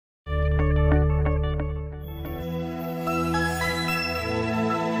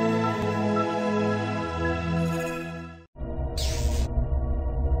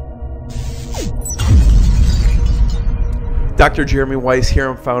Dr. Jeremy Weisz here.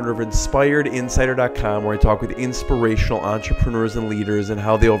 I'm founder of InspiredInsider.com, where I talk with inspirational entrepreneurs and leaders and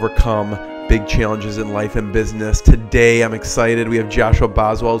how they overcome big challenges in life and business. Today, I'm excited. We have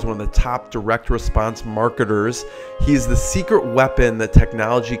JoshuaBoswell, who's one of the top direct response marketers. He's the secret weapon that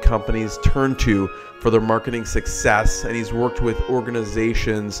technology companies turn to for their marketing success, and he's worked with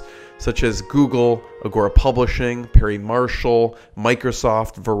organizations such as Google, Agora Publishing, Perry Marshall,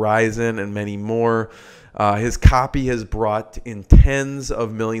 Microsoft, Verizon, and many more. His copy has brought in tens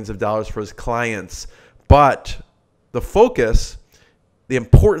of millions of dollars for his clients, but the focus, the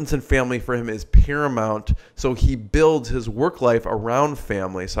importance in family for him is paramount, so he builds his work life around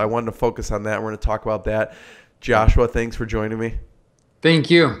family. So I wanted to focus on that. We're going to talk about that. Joshua, thanks for joining me. Thank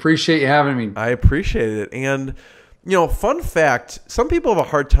you. Appreciate you having me. I appreciate it. And, you know, fun fact, some people have a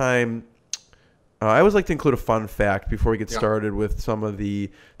hard time. I always like to include a fun fact before we get started with some of the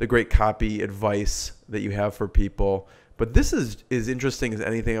great copy advice that you have for people. But this is as interesting as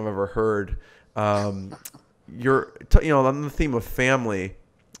anything I've ever heard. On the theme of family,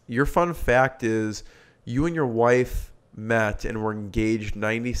 your fun fact is you and your wife met and were engaged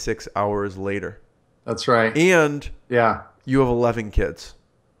 96 hours later. That's right. And yeah, you have 11 kids.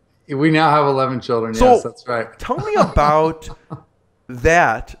 We now have 11 children. So yes, that's right. Tell me about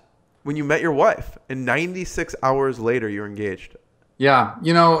that. When you met your wife, and 96 hours later, you're engaged. Yeah.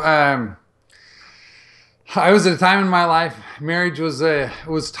 You know, I was at a time in my life, marriage was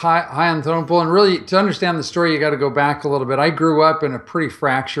high on the throne pole. And really, to understand the story, you got to go back a little bit. I grew up in a pretty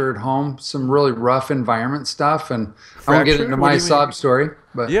fractured home, some really rough environment stuff. And I won't get into my sob story.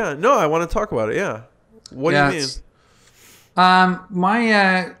 But yeah, no, I want to talk about it. Yeah. What do you mean?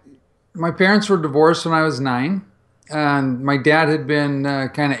 My parents were divorced when I was 9. And my dad had been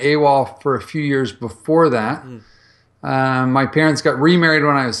kind of AWOL for a few years before that. My parents got remarried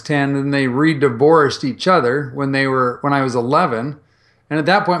when I was 10, and they re-divorced each other when I was 11. And at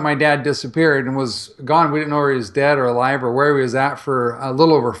that point, my dad disappeared and was gone. We didn't know whether he was dead or alive or where he was at for a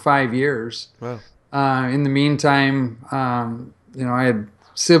little over 5 years. Wow. In the meantime, I had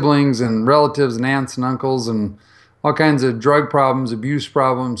siblings and relatives and aunts and uncles and all kinds of drug problems, abuse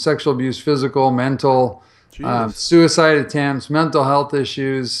problems, sexual abuse, physical, mental. Suicide attempts, mental health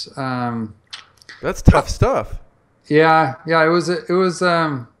issues. That's tough stuff. Yeah. It was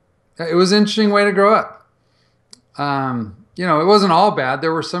an interesting way to grow up. It wasn't all bad.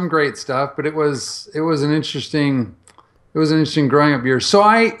 There were some great stuff, but it was an interesting growing up years. So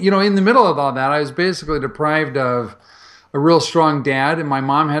in the middle of all that, I was basically deprived of a real strong dad, and my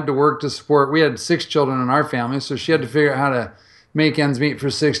mom had to work to support. We had 6 children in our family, so she had to figure out how to make ends meet for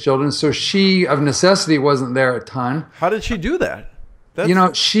 6 children. So she, of necessity, wasn't there a ton. How did she do that?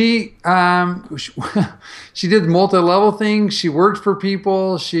 She did multi-level things. She worked for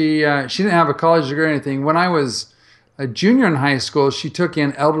people. She didn't have a college degree or anything. When I was a junior in high school, she took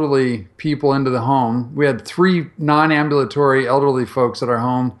in elderly people into the home. We had 3 non-ambulatory elderly folks at our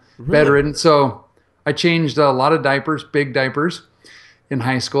home, bedridden. So I changed a lot of diapers, big diapers, in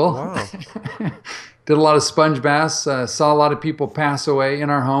high school. Wow. Did a lot of sponge baths, saw a lot of people pass away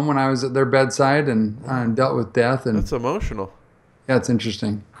in our home when I was at their bedside and dealt with death. And that's emotional. Yeah, it's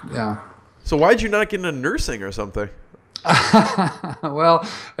interesting. Yeah. So why'd you not get into nursing or something? Well,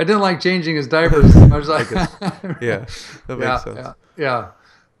 I didn't like changing his diapers. I was like, yeah, that makes sense. Yeah.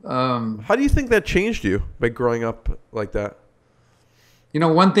 How do you think that changed you by growing up like that?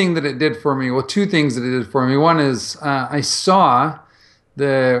 One thing that it did for me, well, 2 things that it did for me. One is I saw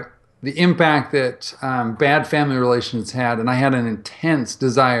the impact that bad family relations had, and I had an intense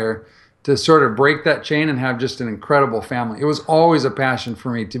desire to sort of break that chain and have just an incredible family. It was always a passion for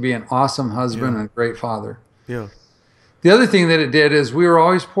me to be an awesome husband and a great father. Yeah. The other thing that it did is we were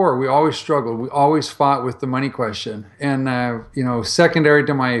always poor. We always struggled. We always fought with the money question. And, secondary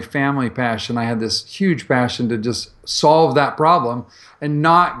to my family passion, I had this huge passion to just solve that problem and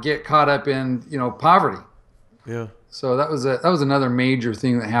not get caught up in, poverty. Yeah. So that was another major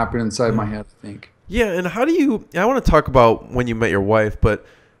thing that happened inside my head, I think. Yeah, and how do you – I want to talk about when you met your wife, but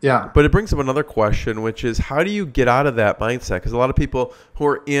it brings up another question, which is how do you get out of that mindset? Because a lot of people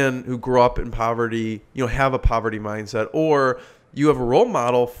who grow up in poverty, have a poverty mindset, or you have a role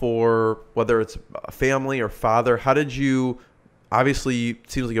model for whether it's a family or father. How did you – obviously, it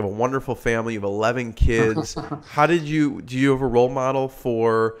seems like you have a wonderful family. You have 11 kids. Do you have a role model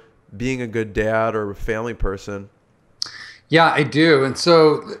for being a good dad or a family person? Yeah, I do. And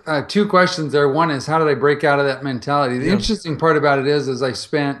so 2 questions there. One is, how did I break out of that mentality? The interesting part about it is I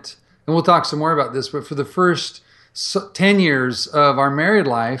spent, and we'll talk some more about this, but for the first 10 years of our married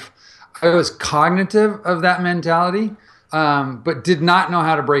life, I was cognitive of that mentality. but did not know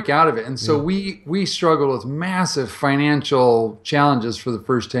how to break out of it. And so we struggled with massive financial challenges for the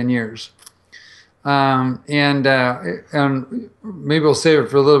first 10 years. And maybe we'll save it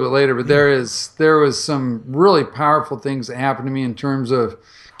for a little bit later, but there was some really powerful things that happened to me in terms of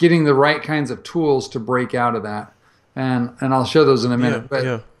getting the right kinds of tools to break out of that. And I'll show those in a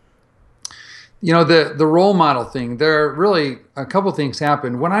minute. You know, the role model thing, there are really a couple things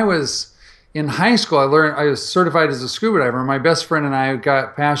happened. When I was in high school, I was certified as a scuba diver. My best friend and I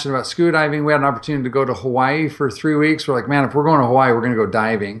got passionate about scuba diving. We had an opportunity to go to Hawaii for 3 weeks. We're like, man, if we're going to Hawaii, we're going to go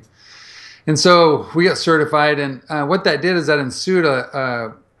diving. And so we got certified. And what that did is that ensued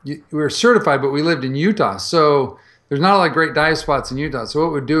we were certified, but we lived in Utah. So there's not a lot of great dive spots in Utah. So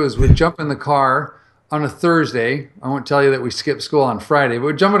what we'd do is we'd jump in the car on a Thursday. I won't tell you that we skipped school on Friday, but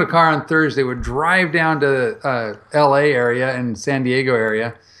we'd jump in a car on Thursday, we'd drive down to LA area and San Diego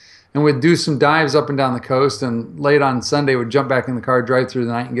area, and we'd do some dives up and down the coast, and late on Sunday we'd jump back in the car, drive through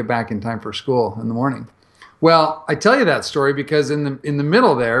the night, and get back in time for school in the morning. Well, I tell you that story because in the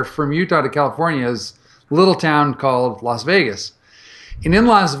middle there, from Utah to California, is a little town called Las Vegas. And in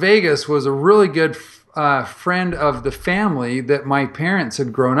Las Vegas was a really good friend of the family that my parents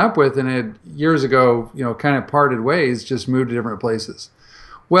had grown up with and had years ago, you know, kind of parted ways, just moved to different places.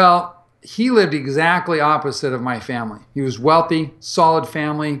 Well, he lived exactly opposite of my family. He was wealthy, solid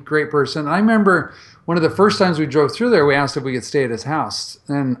family, great person. And I remember one of the first times we drove through there, we asked if we could stay at his house.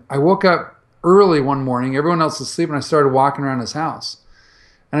 And I woke up early one morning, everyone else was asleep, and I started walking around his house.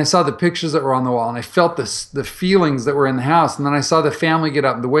 And I saw the pictures that were on the wall, and I felt the feelings that were in the house. And then I saw the family get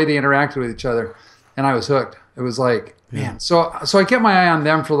up, and the way they interacted with each other. And I was hooked. It was like, man. So I kept my eye on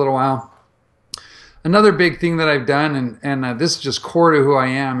them for a little while. Another big thing that I've done, and this is just core to who I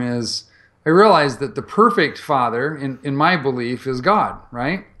am, is I realized that the perfect father, in my belief, is God,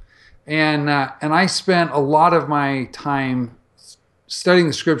 right? And I spent a lot of my time studying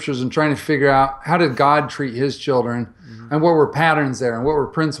the scriptures and trying to figure out how did God treat his children, and what were patterns there, and what were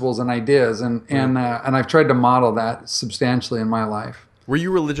principles and ideas. And I've tried to model that substantially in my life. Were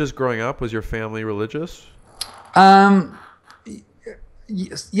you religious growing up? Was your family religious?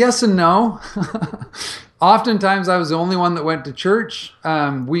 Yes and no. Oftentimes I was the only one that went to church.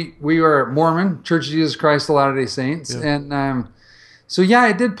 We were Mormon, Church of Jesus Christ of Latter-day Saints. Yeah. And so yeah,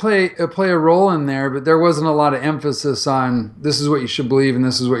 it did play a role in there, but there wasn't a lot of emphasis on this is what you should believe and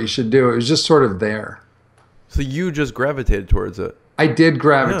this is what you should do. It was just sort of there. So you just gravitated towards it? I did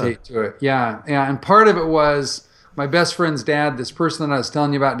gravitate to it, yeah. And part of it was my best friend's dad, this person that I was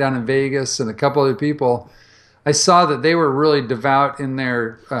telling you about down in Vegas, and a couple other people. I saw that they were really devout in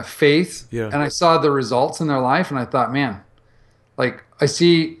their faith, and I saw the results in their life, and I thought, man, like I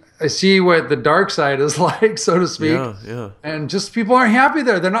see what the dark side is like, so to speak. And just people aren't happy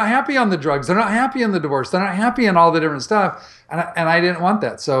there. They're not happy on the drugs. They're not happy in the divorce. They're not happy in all the different stuff. And I didn't want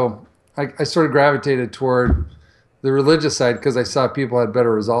that. So I sort of gravitated toward the religious side because I saw people had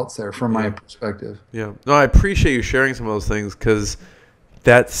better results there from my perspective. Yeah. No, I appreciate you sharing some of those things because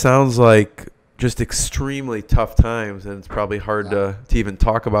that sounds like just extremely tough times, and it's probably hard to even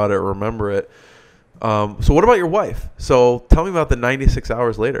talk about it or remember it. So what about your wife? So tell me about the 96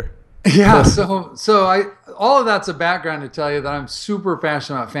 hours later. Yeah, so all of that's a background to tell you that I'm super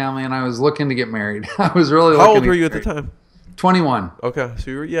passionate about family, and I was looking to get married. I was really looking. How old were you at the time? 21. Okay,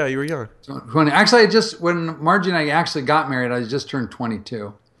 so you were young. 20. Actually, when Margie and I actually got married, I just turned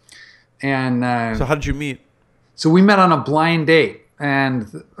 22. And so how did you meet? So we met on a blind date.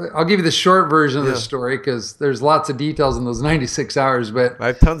 And I'll give you the short version of the story because there's lots of details in those 96 hours. But I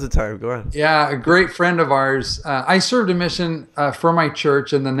have tons of time. Go ahead. Yeah, a great friend of ours. I served a mission for my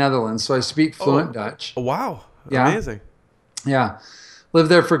church in the Netherlands, so I speak fluent Dutch. Oh, wow. Amazing. Yeah.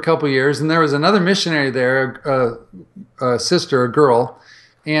 Lived there for a couple of years. And there was another missionary there, a sister, a girl.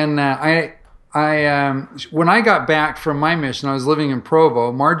 And when I got back from my mission, I was living in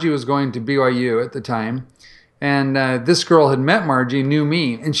Provo. Margie was going to BYU at the time. And this girl had met Margie, knew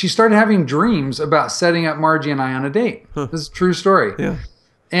me, and she started having dreams about setting up Margie and I on a date. This is a true story. Yeah.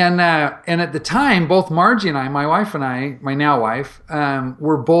 And at the time, both Margie and I, my wife and I, my now wife,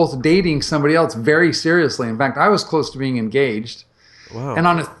 were both dating somebody else very seriously. In fact, I was close to being engaged. Wow. And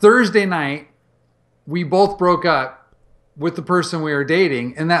on a Thursday night, we both broke up with the person we were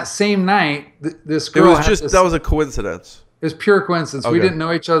dating. And that same night, this girl that was a coincidence. It was pure coincidence. Okay. We didn't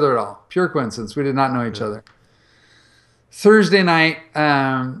know each other at all. Pure coincidence. We did not know each other. Thursday night,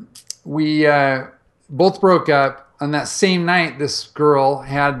 we both broke up. On that same night, this girl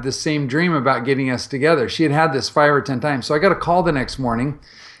had the same dream about getting us together. She had this 5 or 10 times. So I got a call the next morning,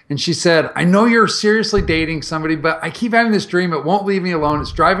 and she said, I know you're seriously dating somebody, but I keep having this dream. It won't leave me alone.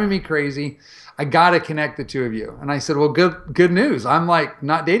 It's driving me crazy. I got to connect the two of you. And I said, well, good news. I'm like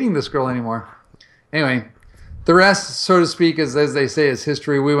not dating this girl anymore. Anyway, the rest, so to speak, is, as they say, is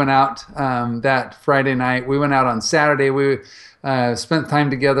history. We went out that Friday night. We went out on Saturday. We spent time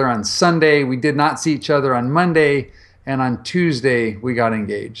together on Sunday. We did not see each other on Monday. And on Tuesday, we got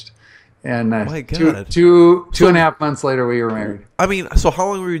engaged. And my God. two and a half months later, we were married. I mean, so how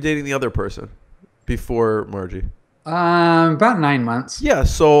long were you dating the other person before Margie? About 9 months. Yeah,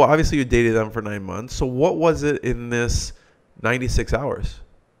 so obviously you dated them for 9 months. So what was it in this 96 hours?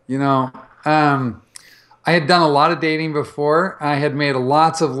 You know, I had done a lot of dating before. I had made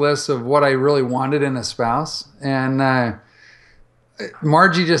lots of lists of what I really wanted in a spouse. And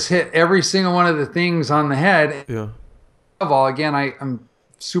Margie just hit every single one of the things on the head. Yeah. Of all, again, I'm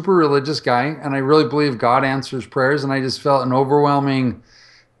a super religious guy, and I really believe God answers prayers. And I just felt an overwhelming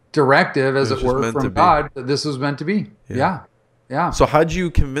directive, as it were, from God that this was meant to be. Yeah. Yeah. So how'd you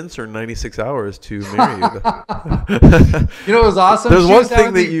convince her in 96 hours to marry you? You know, it was awesome. There's one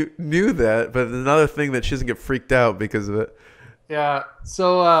thing that you knew that, but another thing that she doesn't get freaked out because of it. Yeah.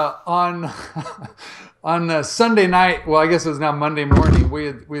 So on Sunday night, well, I guess it was now Monday morning,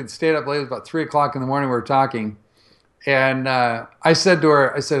 we had stayed up late. It was about 3 o'clock in the morning. We were talking. And I said to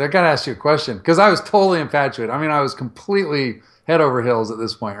her, I got to ask you a question, because I was totally infatuated. I mean, I was completely head over heels at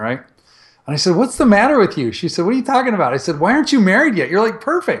this point, right? And I said, what's the matter with you? She said, what are you talking about? I said, why aren't you married yet? You're like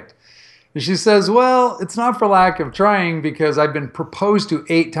perfect. And she says, well, it's not for lack of trying, because I've been proposed to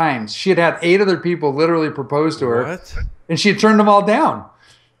 8 times. She had 8 other people literally propose to her. What? And she had turned them all down.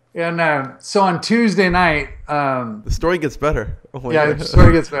 And so on Tuesday night... the story gets better. Oh yeah, the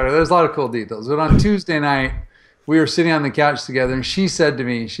story gets better. There's a lot of cool details. But on Tuesday night, we were sitting on the couch together, and she said to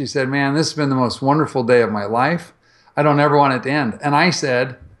me, she said, man, this has been the most wonderful day of my life. I don't ever want it to end. And I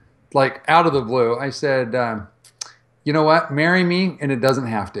said, like out of the blue, I said, you know what? Marry me, and it doesn't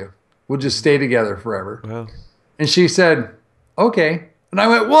have to. We'll just stay together forever. Wow. And she said, okay. And I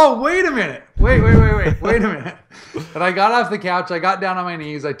went, whoa, wait a minute. Wait a minute. And I got off the couch. I got down on my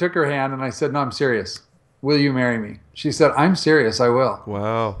knees. I took her hand, and I said, no, I'm serious. Will you marry me? She said, I'm serious. I will.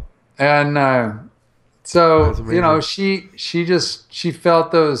 Wow. And so, you know, she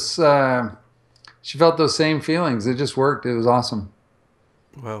felt those same feelings. It just worked. It was awesome.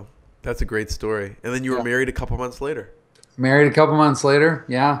 Wow. That's a great story. And then you were married a couple months later. Married a couple months later.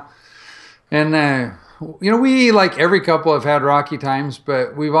 Yeah. And, you know, we, like every couple, have had rocky times,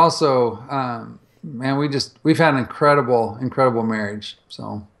 but we've also, man, we've had an incredible marriage.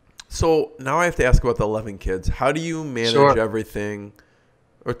 So now I have to ask about the 11 kids. How do you manage everything?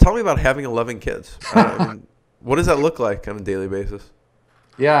 Or tell me about having 11 kids. I mean, what does that look like on a daily basis?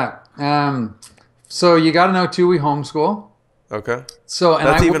 Yeah. So you got to know too, we homeschool. Okay. So and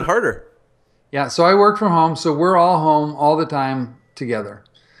that's even harder. Yeah. So I work from home. So we're all home all the time together.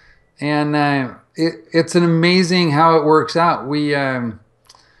 And it's an amazing how it works out. We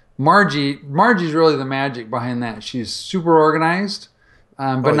Margie's really the magic behind that. She's super organized.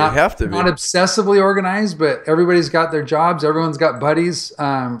 But not obsessively organized, but everybody's got their jobs. Everyone's got buddies.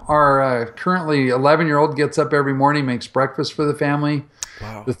 Our currently 11-year-old gets up every morning, makes breakfast for the family.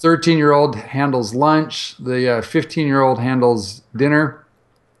 Wow. The 13-year-old handles lunch. The 15-year-old handles dinner.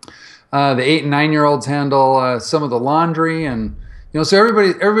 The 8 and 9-year-olds handle some of the laundry, and so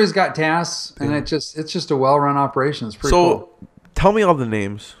everybody's got tasks, and it's just a well-run operation. It's pretty cool. Tell me all the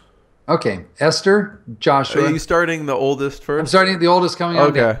names. Okay, Esther, Joshua. Are you starting the oldest first? I'm starting the oldest coming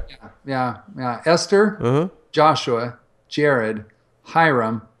out. Okay. Yeah. Esther, Joshua, Jared,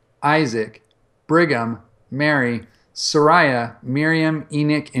 Hiram, Isaac, Brigham, Mary, Sariah, Miriam,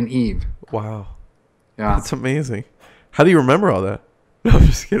 Enoch, and Eve. Wow. Yeah. That's amazing. How do you remember all that? No, I'm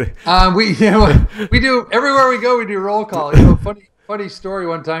just kidding. We do everywhere we go. We do roll call. Funny story.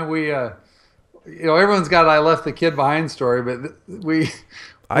 One time we, everyone's got I left the kid behind story, but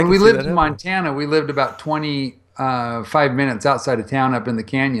when we lived in Montana, we lived about 25 minutes outside of town up in the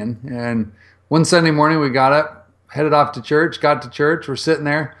canyon. And one Sunday morning we got up, headed off to church, got to church. We're sitting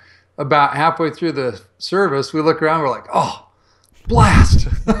there about halfway through the service. We look around, we're like, oh, blast.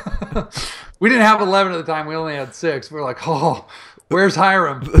 We didn't have 11 at the time. We only had 6. We're like, oh, where's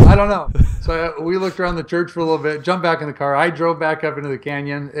Hiram? I don't know. So we looked around the church for a little bit, jumped back in the car. I drove back up into the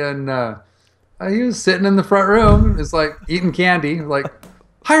canyon, and he was sitting in the front room. It's like eating candy, like,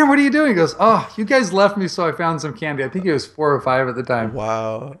 Hiram, what are you doing? He goes, oh, you guys left me, so I found some candy. I think he was 4 or 5 at the time.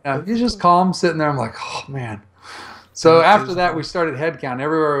 Wow. Yeah, he's just calm, sitting there. I'm like, oh, man. So after that, we started head count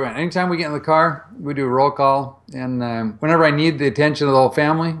everywhere we went. Anytime we get in the car, we do a roll call. And whenever I need the attention of the whole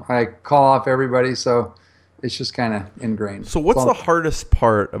family, I call off everybody. So it's just kind of ingrained. So what's the hardest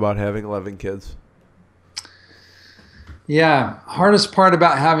part about having 11 kids? Yeah, hardest part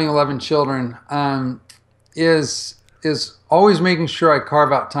about having 11 children is always making sure I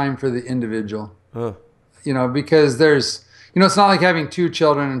carve out time for the individual. Huh. Because it's not like having two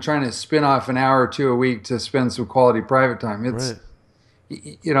children and trying to spin off an hour or two a week to spend some quality private time. It's,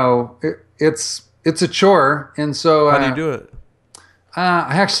 Right. it's a chore. And so How do you do it?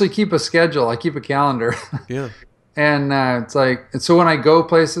 I actually keep a schedule. I keep a calendar. Yeah. And so when I go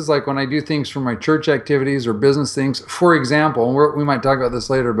places, like when I do things for my church activities or business things, for example, and we might talk about this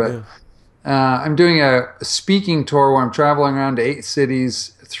later, but I'm doing a speaking tour where I'm traveling around to 8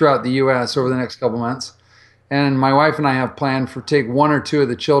 cities throughout the U.S. over the next couple months. And my wife and I have planned for take 1 or 2 of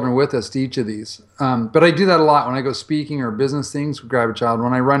the children with us to each of these. But I do that a lot. When I go speaking or business things, we grab a child.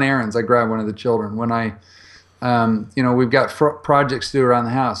 When I run errands, I grab one of the children. When we've got projects to do around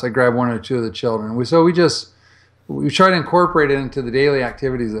the house, I grab 1 or 2 of the children. We try to incorporate it into the daily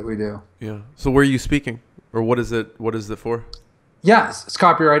activities that we do. Yeah. So where are you speaking, or what is it? What is it for? Yeah, it's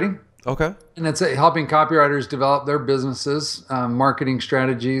copywriting. Okay. And it's helping copywriters develop their businesses, marketing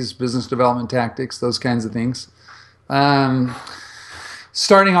strategies, business development tactics, those kinds of things.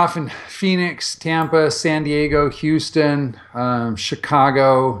 Starting off in Phoenix, Tampa, San Diego, Houston,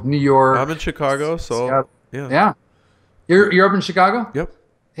 Chicago, New York. I'm in Chicago, so yeah. You're up in Chicago? Yep.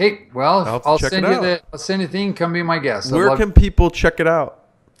 Hey, well, I'll send you the thing. Come be my guest. Where can people check it out?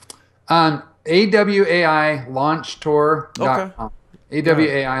 AWAILaunchtour.com. Okay.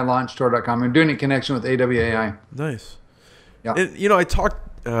 AWAILaunchtour.com. I'm doing it in connection with AWAI. Nice. Yeah. And, I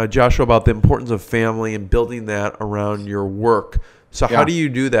talked, Joshua, about the importance of family and building that around your work. So how do you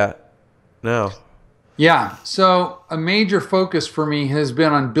do that now? Yeah. So a major focus for me has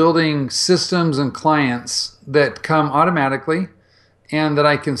been on building systems and clients that come automatically and that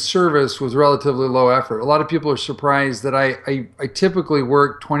I can service with relatively low effort. A lot of people are surprised that I typically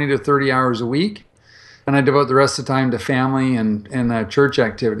work 20 to 30 hours a week, and I devote the rest of the time to family and church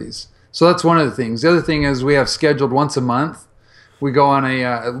activities. So that's one of the things. The other thing is we have scheduled once a month. We go on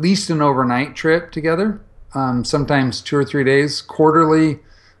at least an overnight trip together, sometimes 2 or 3 days. Quarterly,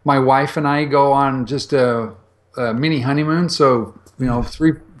 my wife and I go on just a mini honeymoon. So,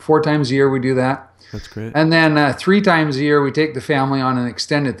 3-4 times a year we do that. That's great. And then 3 times a year we take the family on an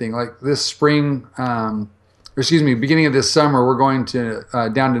extended thing. Like this spring, beginning of this summer, we're going to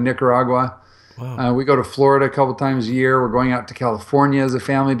down to Nicaragua. Wow. We go to Florida a couple times a year. We're going out to California as a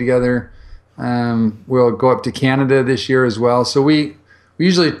family together. We'll go up to Canada this year as well. So we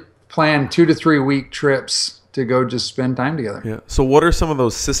usually plan 2 to 3 week trips to go just spend time together. Yeah. So what are some of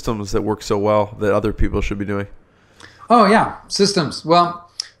those systems that work so well that other people should be doing? Oh, yeah. Systems. Well,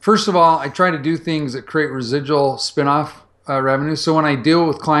 first of all, I try to do things that create residual spin-off revenue. So when I deal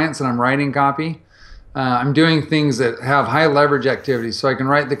with clients and I'm writing copy, I'm doing things that have high leverage activities. So I can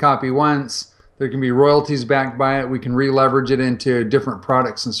write the copy once. There can be royalties backed by it. We can re-leverage it into different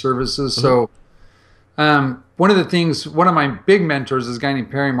products and services. Mm-hmm. So one of my big mentors is a guy named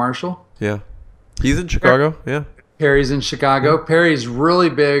Perry Marshall. Yeah. He's in Chicago. Yeah. Perry's in Chicago. Yeah. Perry's really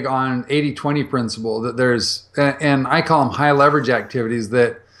big on 80-20 principle, that there's, and I call them high leverage activities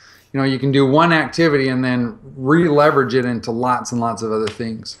that, you can do one activity and then re-leverage it into lots and lots of other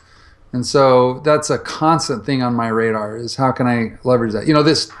things. And so that's a constant thing on my radar, is how can I leverage that?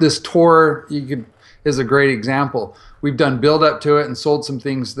 This tour is a great example. We've done build up to it and sold some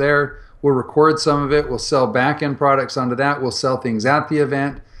things there. We'll record some of it. We'll sell back end products onto that. We'll sell things at the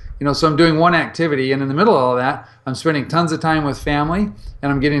event. So I'm doing one activity, and in the middle of all that, I'm spending tons of time with family,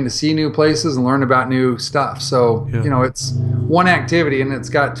 and I'm getting to see new places and learn about new stuff. So, it's one activity, and it's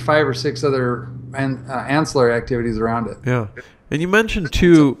got 5 or 6 other ancillary activities around it. Yeah. And you mentioned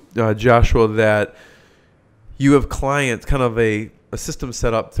too, Joshua, that you have clients, kind of a system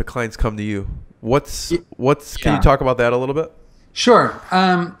set up to clients come to you. Can you talk about that a little bit? Sure.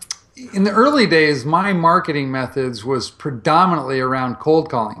 In the early days, my marketing methods was predominantly around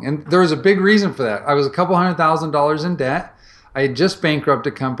cold calling. And there was a big reason for that. I was a couple $100,000 in debt. I had just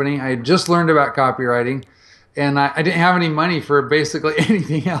bankrupted a company. I had just learned about copywriting. And I didn't have any money for basically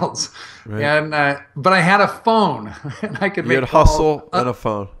anything else. Right. And but I had a phone, and I could make calls. You had hustle and a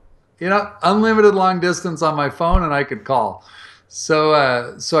phone. Unlimited long distance on my phone, and I could call. So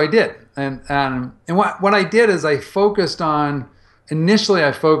I did. And what I did is I focused on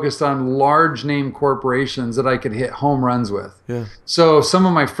large name corporations that I could hit home runs with. Yeah. So some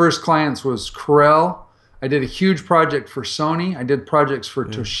of my first clients was Corel. I did a huge project for Sony. I did projects for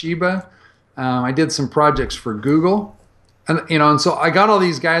Toshiba. I did some projects for Google, and so I got all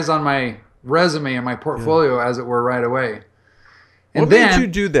these guys on my resume and my portfolio, as it were, right away. And what made you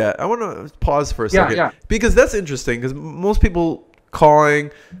do that? I want to pause for a second, because that's interesting. Because most people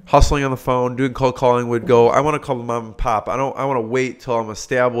calling, hustling on the phone, doing cold calling, would go, I want to call the mom and pop. I want to wait till I'm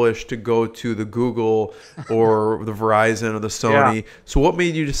established to go to the Google or the Verizon or the Sony. Yeah. So what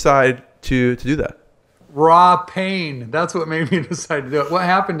made you decide to do that? Raw pain. That's what made me decide to do it. What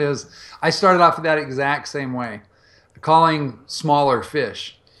happened is I started off that exact same way, calling smaller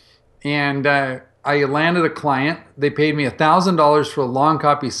fish. And I landed a client. They paid me $1,000 for a long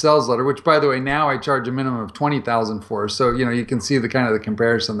copy sales letter, which, by the way, now I charge a minimum of $20,000 for. So, you can see the kind of the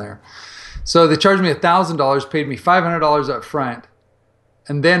comparison there. So they charged me $1,000, paid me $500 up front.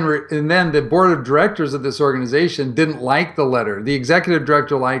 And then the board of directors of this organization didn't like the letter. The executive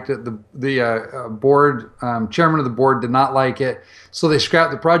director liked it. The board chairman of the board did not like it. So they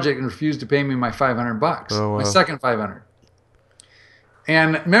scrapped the project and refused to pay me my $500. Oh, wow. My second $500.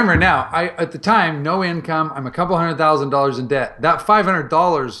 And remember now, at the time, no income. I'm a couple $100,000 in debt. That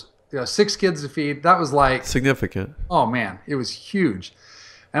 $500, 6 kids to feed, that was like Significant. Oh man, it was huge.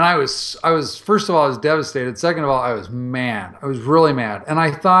 And I was first of all, I was devastated. Second of all, I was mad. I was really mad. And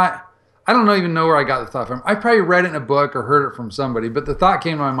I thought, I don't even know where I got the thought from. I probably read it in a book or heard it from somebody, but the thought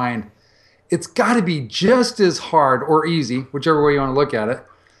came to my mind, it's got to be just as hard or easy, whichever way you want to look at it,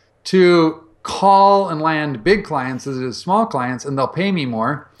 to call and land big clients as it is small clients, and they'll pay me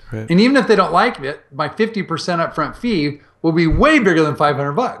more. Right. And even if they don't like it, my 50% upfront fee will be way bigger than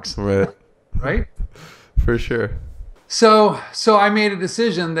 $500. Right. Right? For sure. So I made a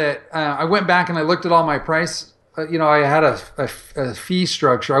decision that I went back and I looked at all my price. I had a fee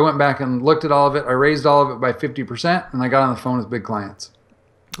structure. I went back and looked at all of it. I raised all of it by 50%, and I got on the phone with big clients.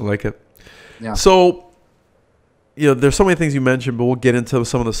 I like it. Yeah. So, there's so many things you mentioned, but we'll get into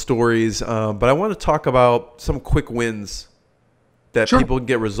some of the stories. But I want to talk about some quick wins that Sure. people can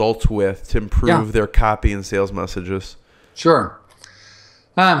get results with to improve their copy and sales messages. Sure.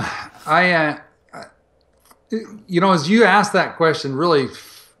 As you asked that question, really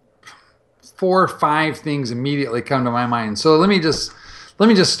 4 or 5 things immediately come to my mind. So let me just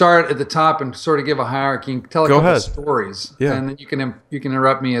start at the top and sort of give a hierarchy and tell a couple of stories. Yeah. And then you can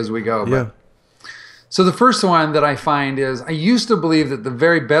interrupt me as we go. Yeah. So the first one that I find is I used to believe that the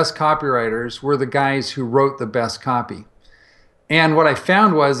very best copywriters were the guys who wrote the best copy. And what I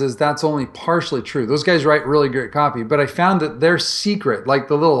found is that's only partially true. Those guys write really great copy, but I found that their secret, like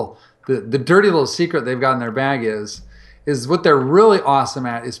the dirty little secret they've got in their bag is what they're really awesome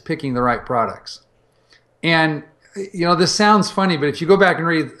at is picking the right products. And this sounds funny, but if you go back and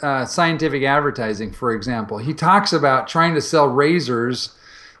read Scientific Advertising, for example, he talks about trying to sell razors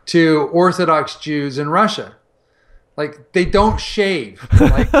to Orthodox Jews in Russia. Like, they don't shave.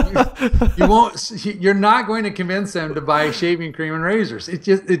 Like, you're not going to convince them to buy shaving cream and razors. It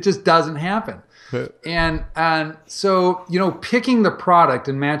just doesn't happen. And so, picking the product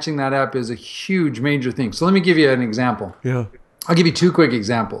and matching that up is a huge, major thing. So let me give you an example. Yeah. I'll give you 2 quick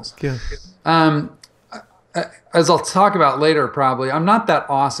examples. Yeah. As I'll talk about later, probably, I'm not that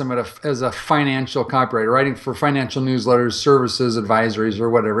awesome as a financial copywriter, writing for financial newsletters, services, advisories, or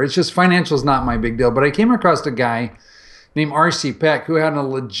whatever. It's just financial is not my big deal. But I came across a guy named R.C. Peck who had a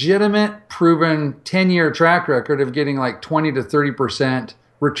legitimate, proven 10-year track record of getting like 20 to 30%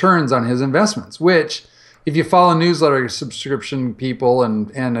 returns on his investments, which, if you follow newsletter subscription people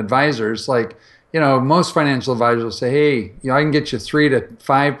and advisors, like, most financial advisors will say, hey, I can get you 3 to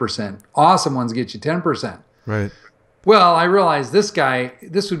 5%. Awesome ones get you 10%. Right. Well, I realized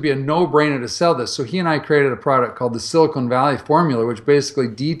this would be a no-brainer to sell this. So he and I created a product called the Silicon Valley Formula, which basically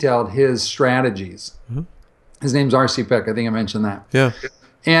detailed his strategies. Mm-hmm. His name's R.C. Peck. I think I mentioned that. Yeah.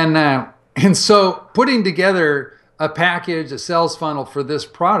 And so putting together a package, a sales funnel for this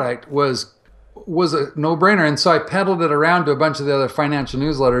product was a no-brainer. And so I peddled it around to a bunch of the other financial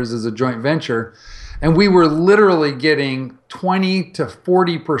newsletters as a joint venture. And we were literally getting 20 to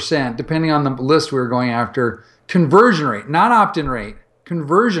 40%, depending on the list we were going after, conversion rate, not opt-in rate,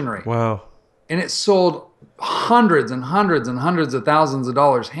 conversion rate. Wow. And it sold hundreds and hundreds and hundreds of thousands of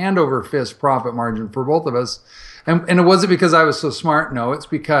dollars, hand over fist profit margin for both of us. And it wasn't because I was so smart. No, it's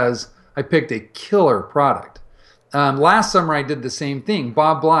because I picked a killer product. Last summer, I did the same thing.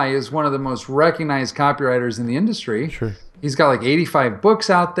 Bob Bly is one of the most recognized copywriters in the industry. Sure. He's got like 85 books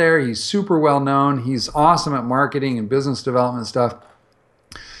out there. He's super well known. He's awesome at marketing and business development stuff.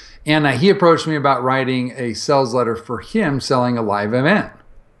 And he approached me about writing a sales letter for him selling a live event.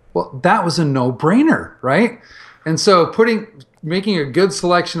 Well, that was a no-brainer, right? And so making a good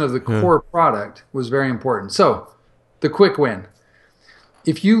selection of the core product was very important. So the quick win.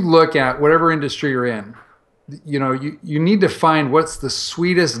 If you look at whatever industry you're in, you need to find what's the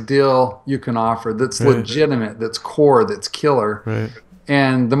sweetest deal you can offer that's legitimate, that's core, that's killer. Right.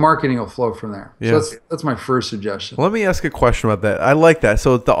 and the marketing will flow from there. Yeah. So that's my first suggestion. Let me ask a question about that. I like that.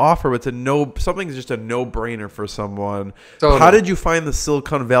 So the offer, it's something's just a no-brainer for someone. Totally. How did you find the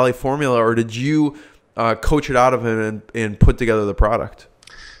Silicon Valley formula, or did you coach it out of him and put together the product?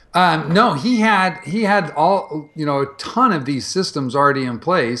 No, he had all, a ton of these systems already in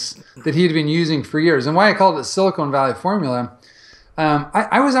place that he'd been using for years. And why I called it Silicon Valley formula,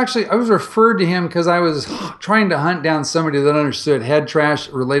 I was referred to him because I was trying to hunt down somebody that understood head trash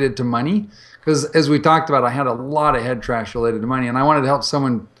related to money. Because as we talked about, I had a lot of head trash related to money, and I wanted to help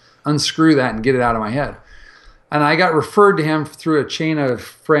someone unscrew that and get it out of my head. And I got referred to him through a chain of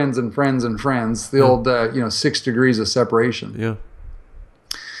friends and friends and friends, the old 6 degrees of separation. Yeah.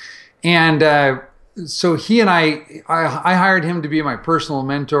 And so he and I hired him to be my personal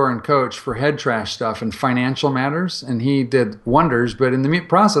mentor and coach for head trash stuff and financial matters, and he did wonders. But in the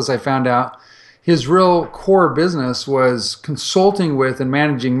process, I found out his real core business was consulting with and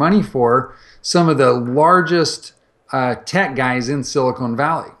managing money for some of the largest tech guys in Silicon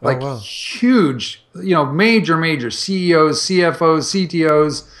Valley, huge, major CEOs, CFOs,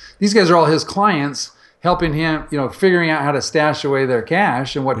 CTOs. These guys are all his clients, helping him, figuring out how to stash away their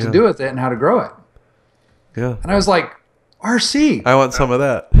cash and what to do with it and how to grow it. Yeah. And I was like, RC, I want some of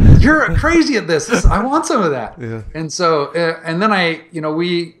that. You're crazy at this. I want some of that. Yeah. And so, and then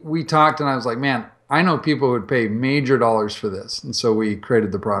we talked, and I was like, man, I know people would pay major dollars for this. And so we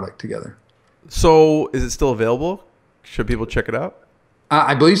created the product together. So is it still available? Should people check it out?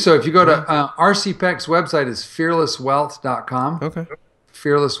 I believe so. If you go to RC Peck's website is fearlesswealth.com. Okay.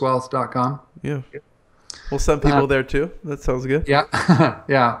 Fearlesswealth.com. Yeah. We'll send people there too. That sounds good. Yeah.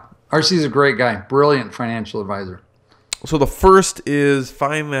 Yeah. RC's a great guy. Brilliant financial advisor. So the first is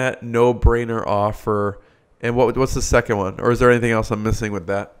find that no-brainer offer. And what's the second one? Or is there anything else I'm missing with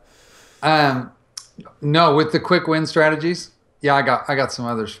that? No, with the quick win strategies. Yeah, I got some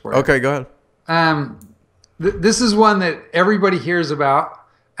others for you. Okay, go ahead. This is one that everybody hears about,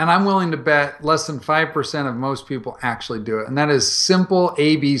 and I'm willing to bet less than 5% of most people actually do it. And that is simple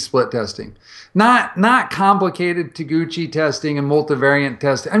A/B split testing. Not complicated Taguchi testing and multivariate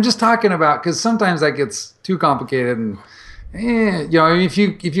testing. I'm just talking about, because sometimes that gets too complicated, and if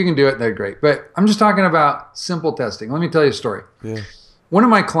you can do it, that's great. But I'm just talking about simple testing. Let me tell you a story. Yeah. One of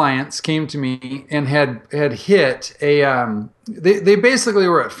my clients came to me and had hit a they basically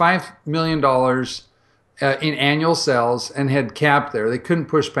were at $5 million in annual sales and had capped there. They couldn't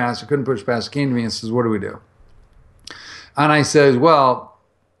push past it. Came to me and says, what do we do? And I said, well,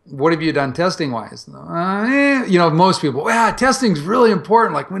 what have you done testing wise? Most people, testing's really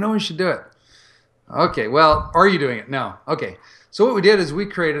important. Like, we know we should do it. Okay, well, are you doing it? No. Okay. So what we did is we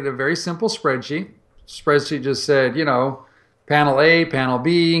created a very simple spreadsheet. Spreadsheet just said, panel A, panel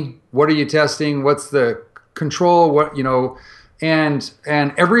B, what are you testing? What's the control? And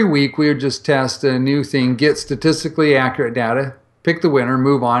every week we would just test a new thing, get statistically accurate data, pick the winner,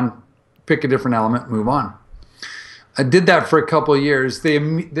 move on, pick a different element, move on. I did that for a couple of years. The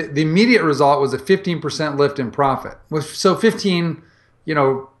immediate result was a 15% lift in profit. So 15%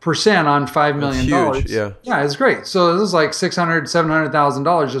 on $5 million. That's huge, yeah. Yeah, it's great. So this is like $600,000,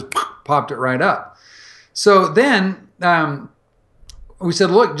 $700,000, just popped it right up. So then we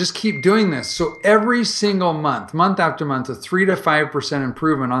said, look, just keep doing this. So every single month after month, a 3 to 5%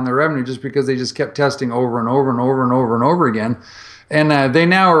 improvement on their revenue, just because they just kept testing over and over and over and over and over again. And they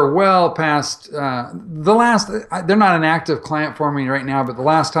now are well past they're not an active client for me right now, but the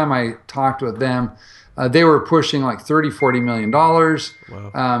last time I talked with them, they were pushing like $30, $40 million.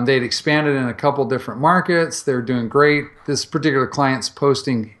 Wow. They'd expanded in a couple different markets. They're doing great. This particular client's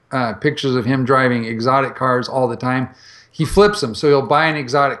posting pictures of him driving exotic cars all the time. He flips them. So he'll buy an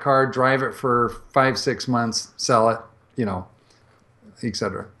exotic car, drive it for 5-6 months, sell it, et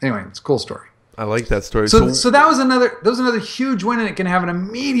cetera. Anyway, it's a cool story. I like that story. So that was another huge win, and it can have an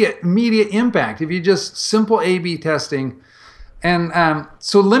immediate impact if you just simple A/B testing. And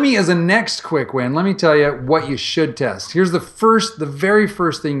so let me, as a next quick win, let me tell you what you should test. Here's the very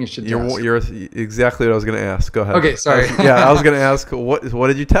first thing you should test. You're exactly what I was going to ask. Go ahead. Okay, sorry. I was going to ask what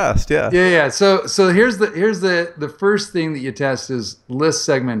did you test? Yeah. Yeah. So here's the first thing that you test is list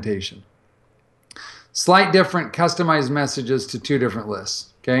segmentation. Slight different customized messages to 2 different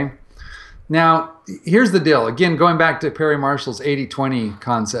lists. Okay. Now, here's the deal. Again, going back to Perry Marshall's 80-20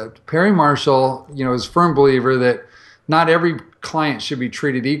 concept. Perry Marshall, is a firm believer that not every client should be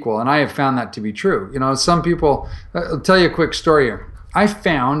treated equal, and I have found that to be true. Some people. I'll tell you a quick story here. I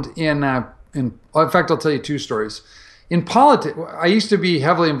found in fact, I'll tell you 2 stories. In politics, I used to be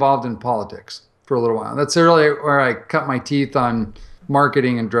heavily involved in politics for a little while. That's really where I cut my teeth on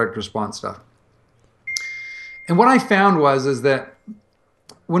marketing and direct response stuff. And what I found is that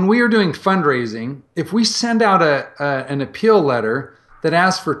when we are doing fundraising, if we send out an appeal letter that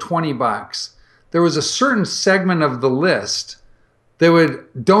asks for $20, there was a certain segment of the list that would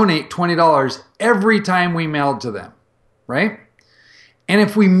donate $20 every time we mailed to them, right? And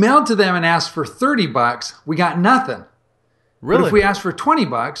if we mailed to them and asked for $30, we got nothing. Really? But if we asked for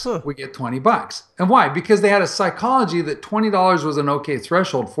 $20, we get $20. And why? Because they had a psychology that $20 was an okay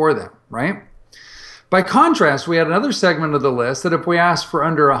threshold for them, right? By contrast, we had another segment of the list that if we asked for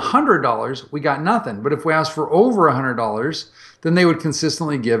under $100, we got nothing. But if we asked for over $100, then they would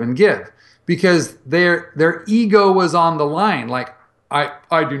consistently give and give, because their ego was on the line. Like,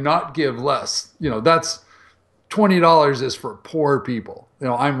 I do not give less. You know, that's $20 is for poor people. You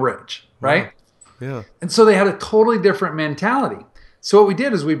know, I'm rich, right? Yeah. And so they had a totally different mentality. So what we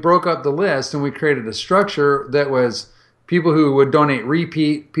did is we broke up the list and we created a structure that was people who would donate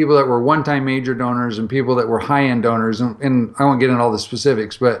repeat, people that were one-time major donors, and people that were high-end donors. And I won't get into all the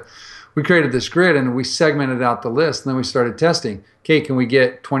specifics, but we created this grid and we segmented out the list, and then we started testing. Okay, can we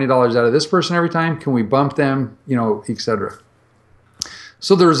get $20 out of this person every time? Can we bump them? You know, et cetera.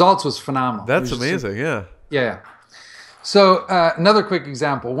 So the results was phenomenal. That's amazing, yeah. Yeah. So another quick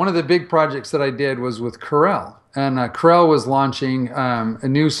example. One of the big projects that I did was with Corel. And Corel was launching a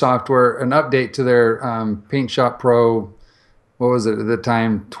new software, an update to their Paint Shop Pro, what was it at the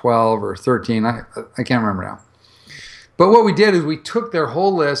time, 12 or 13? I can't remember now. But what we did is we took their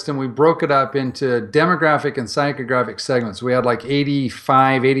whole list and we broke it up into demographic and psychographic segments. We had like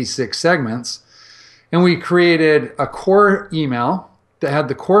 85, 86 segments. And we created a core email that had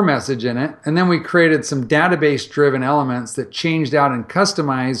the core message in it. And then we created some database-driven elements that changed out and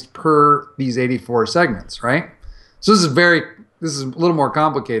customized per these 84 segments, right? So this is a little more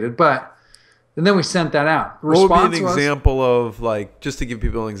complicated, and then we sent that out. What would be an example of, like, just to give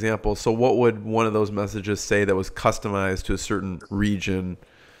people an example, so what would one of those messages say that was customized to a certain region?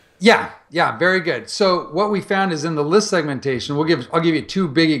 Yeah, very good. So what we found is in the list segmentation, I'll give you two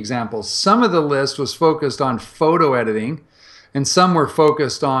big examples. Some of the list was focused on photo editing, and some were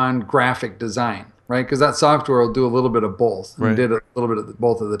focused on graphic design, right? Because that software will do a little bit of both, and did a little bit of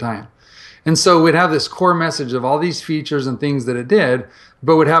both at the time. And so we'd have this core message of all these features and things that it did,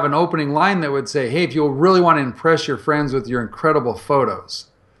 but would have an opening line that would say, hey, if you really want to impress your friends with your incredible photos,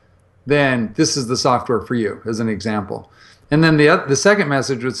 then this is the software for you, as an example. And then the second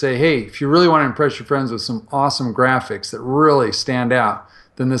message would say, hey, if you really want to impress your friends with some awesome graphics that really stand out,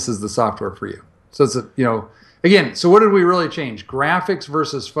 then this is the software for you. So it's again, so what did we really change? Graphics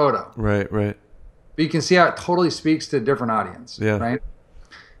versus photo. Right. But you can see how it totally speaks to a different audience, yeah. Right?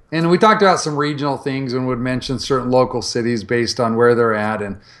 And we talked about some regional things and would mention certain local cities based on where they're at.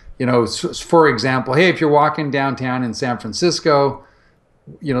 And, for example, hey, if you're walking downtown in San Francisco,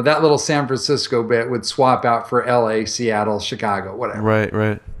 that little San Francisco bit would swap out for LA, Seattle, Chicago, whatever.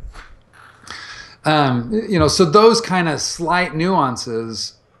 Right. So those kind of slight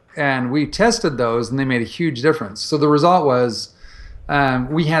nuances, and we tested those and they made a huge difference. So the result was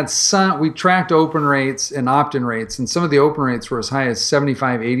we tracked open rates and opt-in rates, and some of the open rates were as high as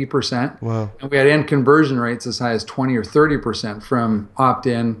 75, 80%. Wow. And we had end conversion rates as high as 20 or 30% from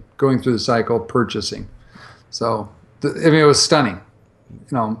opt-in, going through the cycle, purchasing. So, it was stunning.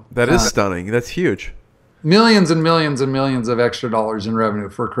 That is stunning. That's huge. Millions and millions and millions of extra dollars in revenue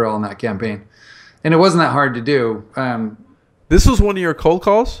for Corel in that campaign. And it wasn't that hard to do. This was one of your cold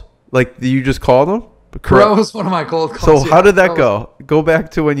calls? Like, you just called them? Corel was one of my cold calls. So how did that go? Go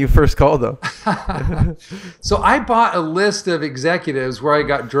back to when you first called them. So I bought a list of executives where I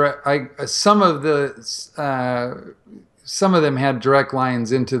got some of them had direct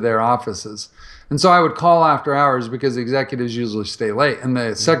lines into their offices. And so I would call after hours because executives usually stay late and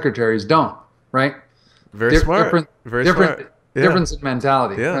the secretaries don't, right? Very smart. Difference in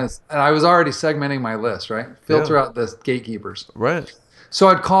mentality. Yeah. And I was already segmenting my list, right? Filter out the gatekeepers. Right. So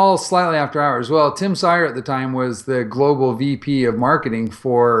I'd call slightly after hours. Well, Tim Sire at the time was the global VP of marketing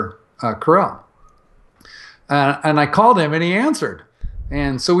for Corel. And I called him and he answered.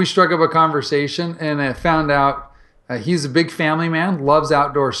 And so we struck up a conversation, and I found out he's a big family man, loves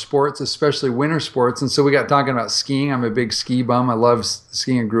outdoor sports, especially winter sports. And so we got talking about skiing. I'm a big ski bum. I love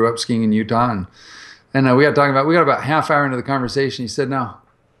skiing and grew up skiing in Utah. And we got about a half hour into the conversation. He said, "Now,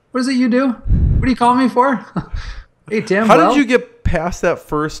 what is it you do? What do you call me for?" Hey, Tim. How did you get past that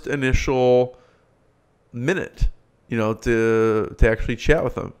first initial minute, to actually chat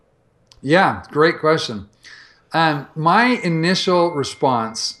with them? Yeah, great question. My initial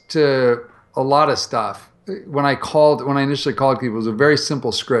response to a lot of stuff when I initially called people was a very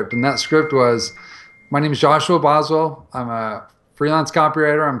simple script. And that script was, my name is Joshua Boswell. I'm a freelance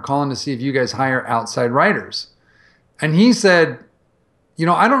copywriter. I'm calling to see if you guys hire outside writers. And he said,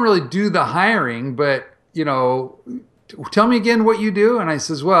 I don't really do the hiring, but, tell me again what you do. And I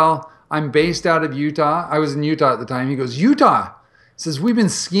says, well, I'm based out of Utah. I was in Utah at the time. He goes, Utah. He says, we've been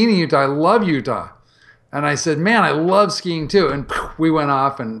skiing in Utah. I love Utah. And I said, man, I love skiing too. And we went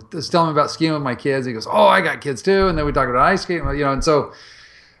off and was telling him about skiing with my kids. He goes, oh, I got kids too. And then we talked about ice skating, and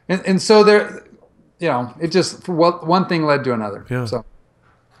so there, it just, one thing led to another. Yeah. So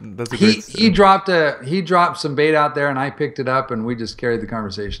that's a great he dropped some bait out there and I picked it up and we just carried the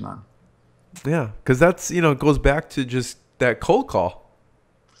conversation on. Yeah. Cause that's, it goes back to just that cold call.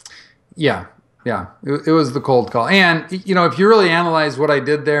 Yeah. Yeah. It was the cold call. And, if you really analyze what I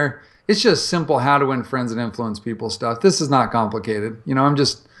did there, it's just simple how to win friends and influence people stuff. This is not complicated.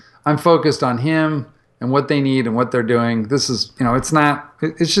 I'm focused on him and what they need and what they're doing. This is,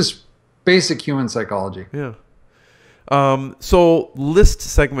 it's just basic human psychology. Yeah. So list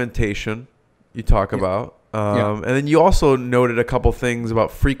segmentation you talk about. And then you also noted a couple things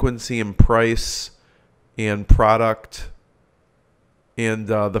about frequency and price and product and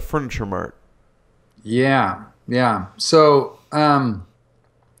the furniture mart. Yeah. Yeah. So,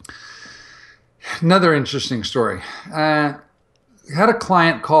 another interesting story. Had a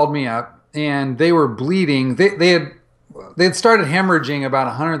client called me up and they were bleeding. They had started hemorrhaging about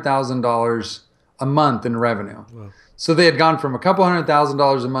 $100,000 a month in revenue. Wow. So they had gone from a couple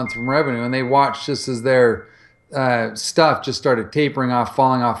 $100,000 a month from revenue, and they watched just as their stuff just started tapering off,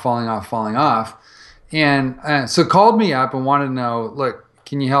 falling off. And so called me up and wanted to know, look,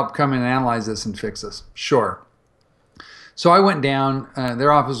 can you help come in and analyze this and fix this? Sure. So I went down.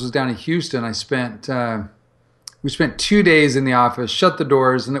 Their office was down in Houston. We spent 2 days in the office, shut the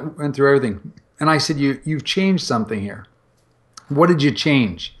doors, and it went through everything. And I said, you've changed something here. What did you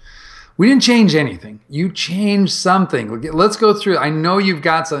change? We didn't change anything. You changed something. Let's go through. I know you've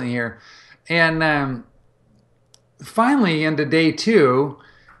got something here. And finally, into day 2,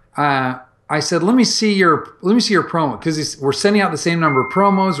 I said, let me see your promo, because we're sending out the same number of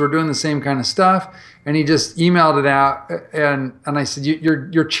promos. We're doing the same kind of stuff. And he just emailed it out. And I said,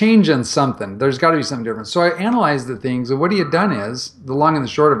 you're changing something. There's got to be something different. So I analyzed the things. And what he had done is, the long and the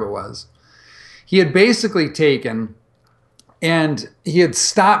short of it was, he had basically taken and he had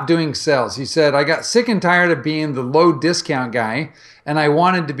stopped doing sales. He said, I got sick and tired of being the low discount guy. And I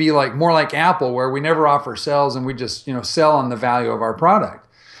wanted to be more like Apple, where we never offer sales and we just, sell on the value of our product.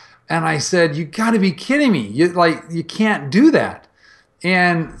 And I said, you got to be kidding me. You can't do that.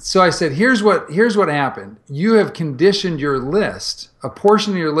 And so I said, here's what happened. You have conditioned your list. A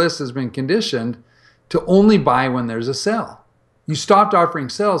portion of your list has been conditioned to only buy when there's a sale. You stopped offering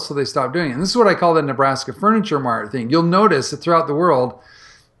sales, so they stopped doing it. And this is what I call the Nebraska Furniture Mart thing. You'll notice that throughout the world,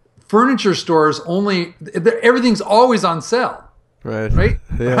 furniture stores everything's always on sale. Right?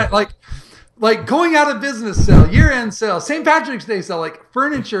 Yeah. Like going out of business sale, year-end sale, St. Patrick's Day sale,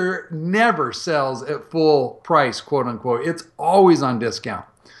 furniture never sells at full price, quote unquote. It's always on discount.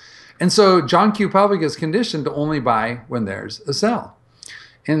 And so John Q. Public is conditioned to only buy when there's a sale.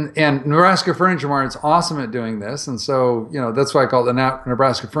 And Nebraska Furniture Mart is awesome at doing this. And so, that's why I call it the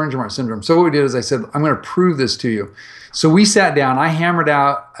Nebraska Furniture Mart syndrome. So what we did is I said, I'm going to prove this to you. So we sat down, I hammered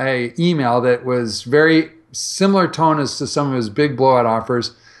out an email that was very similar tone as to some of his big blowout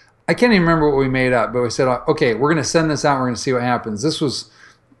offers. I can't even remember what we made up, but we said, okay, we're going to send this out. We're going to see what happens. This was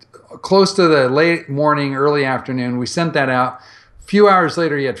close to the late morning, early afternoon. We sent that out. A few hours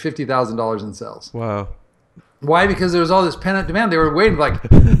later, he had $50,000 in sales. Wow. Why? Because there was all this pent-up demand. They were waiting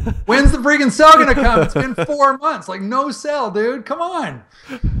when's the freaking sale going to come? It's been 4 months. No sale, dude. Come on.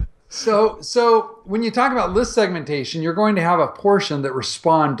 So when you talk about list segmentation, you're going to have a portion that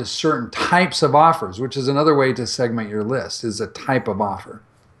respond to certain types of offers, which is another way to segment your list, is a type of offer.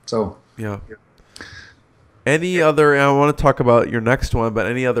 So yeah. Any other, I want to talk about your next one, but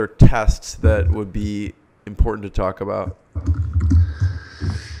any other tests that would be important to talk about?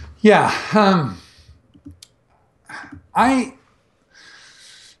 Yeah.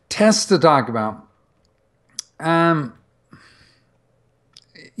 Tests to talk about. I'm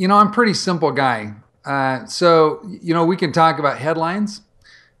a pretty simple guy. So we can talk about headlines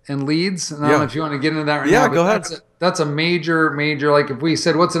and leads. And I don't know if you want to get into that right now. Yeah, go ahead. That's a major, if we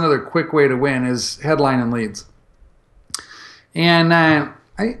said, what's another quick way to win, is headline and leads. And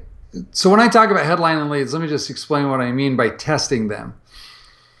so when I talk about headline and leads, let me just explain what I mean by testing them.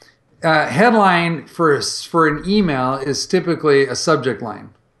 Headline for an email is typically a subject line,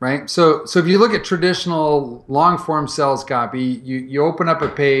 right? So if you look at traditional long form sales copy, you open up a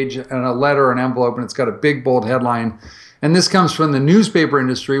page and a letter or an envelope, and it's got a big bold headline. And this comes from the newspaper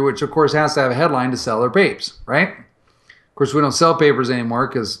industry, which of course has to have a headline to sell their papers, right? Of course, we don't sell papers anymore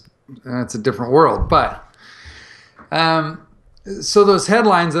because it's a different world. But So those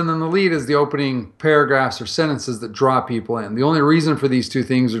headlines and then the lead is the opening paragraphs or sentences that draw people in. The only reason for these two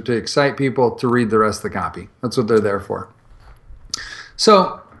things are to excite people to read the rest of the copy. That's what they're there for.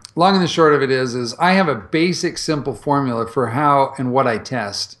 So long and the short of it is I have a basic simple formula for how and what I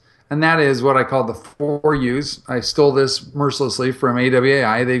test. And that is what I call the 4 U's. I stole this mercilessly from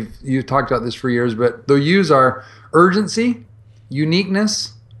AWAI. You've talked about this for years, but the U's are urgency,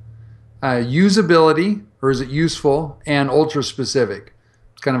 uniqueness, usability, or is it useful, and ultra specific.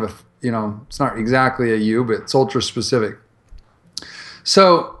 It's kind of it's not exactly a U, but it's ultra specific.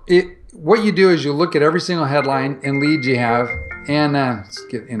 So what you do is you look at every single headline and lead you have, and let's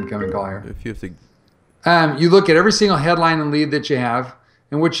get incoming call here. If you have to, you look at every single headline and lead that you have,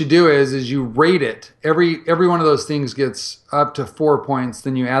 and what you do is you rate it. Every one of those things gets up to 4 points.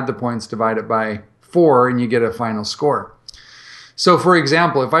 Then you add the points, divide it by 4, and you get a final score. So, for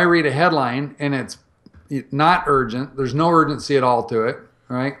example, if I read a headline and it's not urgent, there's no urgency at all to it,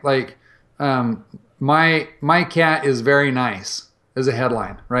 right? Like, my cat is very nice as a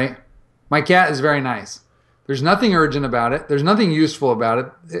headline, right? My cat is very nice. There's nothing urgent about it. There's nothing useful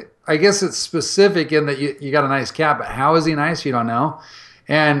about it. I guess it's specific in that you got a nice cat, but how is he nice? You don't know.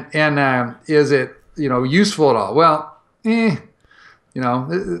 And is it, useful at all? Well,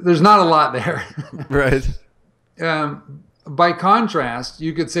 there's not a lot there. Right. By contrast,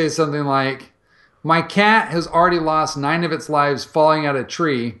 you could say something like, my cat has already lost 9 of its lives falling out of a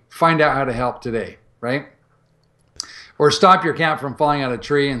tree. Find out how to help today, right? Or stop your cat from falling out of a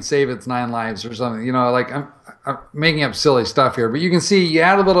tree and save its 9 lives or something. Like I'm making up silly stuff here, but you can see you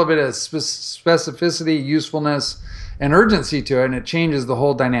add a little bit of specificity, usefulness, and urgency to it, and it changes the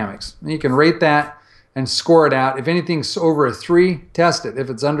whole dynamics. And you can rate that and score it out. If anything's over a 3, test it. If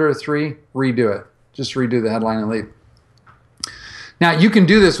it's under a 3, redo it. Just redo the headline and lead. Now, you can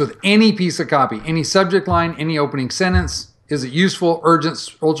do this with any piece of copy, any subject line, any opening sentence. Is it useful, urgent,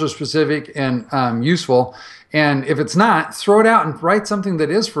 ultra specific, and useful? And if it's not, throw it out and write something that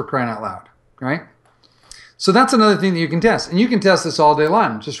is, for crying out loud, right? So that's another thing that you can test. And you can test this all day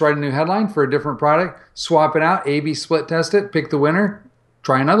long. Just write a new headline for a different product, swap it out, A/B split test it, pick the winner,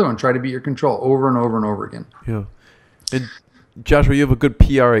 try another one, try to beat your control over and over and over again. Yeah. And Joshua, you have a good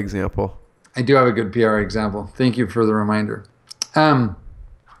PR example. I do have a good PR example. Thank you for the reminder.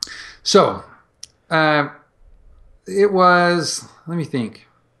 It was, let me think,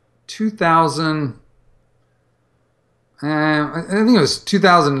 2000, I think it was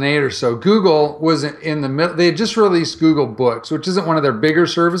 2008 or so. Google was in the middle. They had just released Google Books, which isn't one of their bigger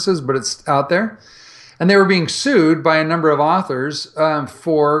services, but it's out there. And they were being sued by a number of authors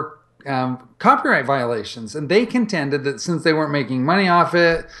for copyright violations. And they contended that since they weren't making money off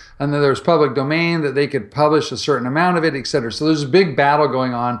it and that there was public domain, that they could publish a certain amount of it, et cetera. So there's a big battle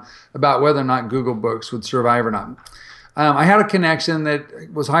going on about whether or not Google Books would survive or not. I had a connection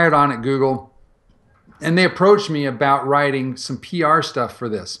that was hired on at Google, and they approached me about writing some PR stuff for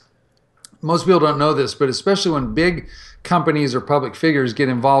this. Most people don't know this, but especially when big companies or public figures get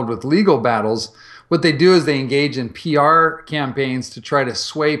involved with legal battles, what they do is they engage in PR campaigns to try to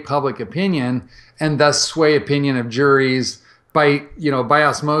sway public opinion and thus sway opinion of juries by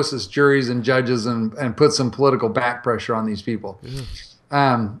osmosis, juries and judges, and put some political back pressure on these people. It's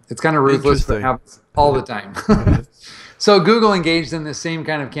kind of ruthless, but happens all the time. So Google engaged in this same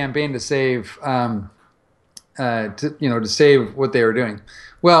kind of campaign to save, to save what they were doing.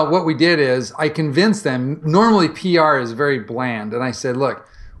 Well, what we did is I convinced them. Normally, PR is very bland, and I said, look,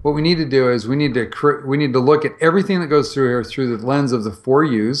 what we need to do is we need to look at everything that goes through here through the lens of the 4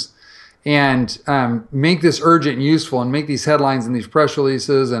 U's, and make this urgent and useful, and make these headlines and these press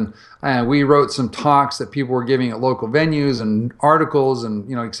releases. And we wrote some talks that people were giving at local venues and articles,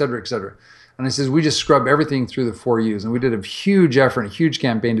 and et cetera, et cetera. And I says, we just scrub everything through the 4 U's. And we did a huge effort, a huge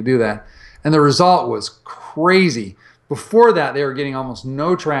campaign to do that. And the result was crazy. Before that, they were getting almost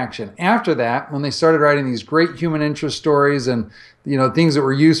no traction. After that, when they started writing these great human interest stories and things that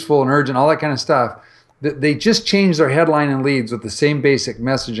were useful and urgent, all that kind of stuff, they just changed their headline and leads with the same basic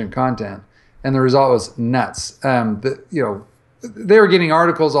message and content. And the result was nuts. They were getting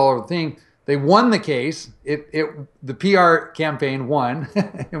articles all over the thing. They won the case. The PR campaign won.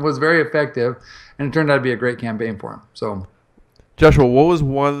 It was very effective, and it turned out to be a great campaign for them. So, Joshua, what was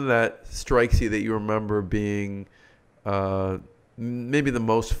one that strikes you that you remember being maybe the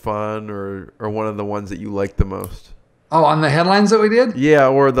most fun, or one of the ones that you liked the most? Oh, on the headlines that we did? Yeah,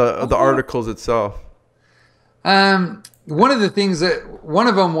 or the articles itself. One of the things one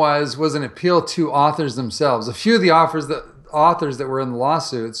of them was an appeal to authors themselves. A few of the authors that were in the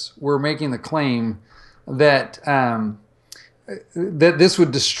lawsuits were making the claim that that this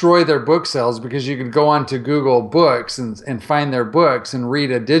would destroy their book sales because you could go onto Google Books and find their books and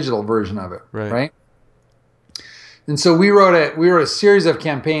read a digital version of it, right? And so we wrote a series of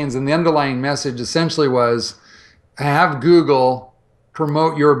campaigns, and the underlying message essentially was, have Google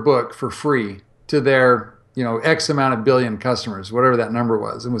promote your book for free to their, X amount of billion customers, whatever that number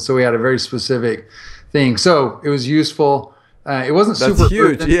was. And so we had a very specific thing. So it was useful. It wasn't That's super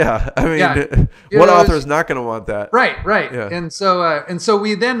huge. urgent. Yeah. I mean, what author is not going to want that? Right. Yeah. And so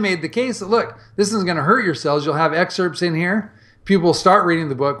we then made the case that, look, this isn't going to hurt your sales. You'll have excerpts in here. People will start reading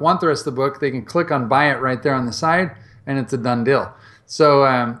the book, want the rest of the book. They can click on buy it right there on the side, and it's a done deal.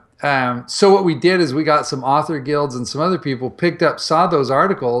 So so what we did is we got some author guilds and some other people picked up, saw those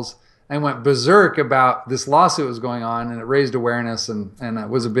articles, and went berserk about this lawsuit was going on, and it raised awareness, and it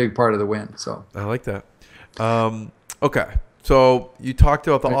was a big part of the win. So I like that. Okay. So you talked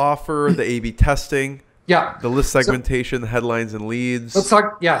about the offer, the A/B testing, the list segmentation, the headlines and leads. Let's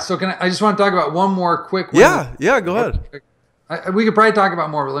talk. Yeah. So I just want to talk about one more quick one. Yeah. Go ahead. We could probably talk about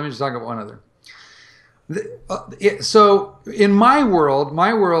more, but let me just talk about one other. So in my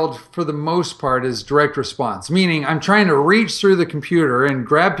world for the most part is direct response, meaning I'm trying to reach through the computer and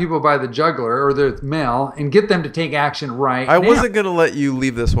grab people by the jugular or the mail and get them to take action right now. I wasn't going to let you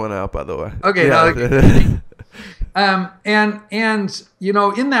leave this one out, by the way. Okay. Yeah. And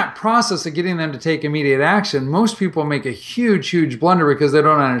in that process of getting them to take immediate action, most people make a huge blunder because they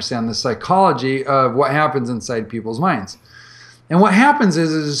don't understand the psychology of what happens inside people's minds. And what happens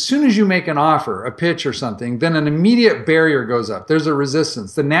is as soon as you make an offer, a pitch or something, then an immediate barrier goes up. There's a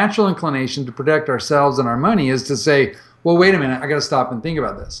resistance. The natural inclination to protect ourselves and our money is to say, well, wait a minute, I got to stop and think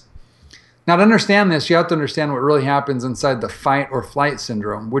about this. Now, to understand this, you have to understand what really happens inside the fight or flight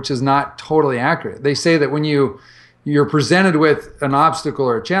syndrome, which is not totally accurate. They say that when you're presented with an obstacle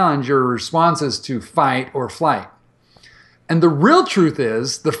or a challenge, your response is to fight or flight. And the real truth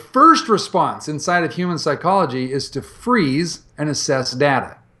is the first response inside of human psychology is to freeze and assess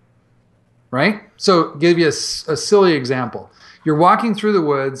data, right? So give you a silly example. You're walking through the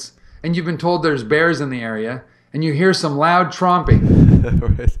woods and you've been told there's bears in the area and you hear some loud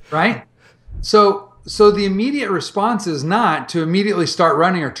tromping, right? So the immediate response is not to immediately start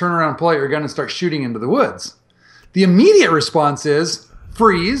running or turn around and pull out your gun and start shooting into the woods. The immediate response is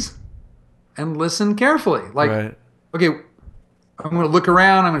freeze and listen carefully. Like, okay, I'm going to look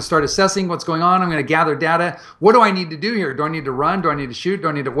around. I'm going to start assessing what's going on. I'm going to gather data. What do I need to do here? Do I need to run? Do I need to shoot? Do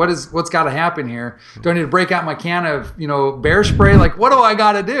I need to, what's got to happen here? Do I need to break out my can of, bear spray? Like, what do I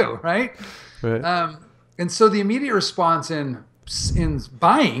got to do? Right. And so the immediate response in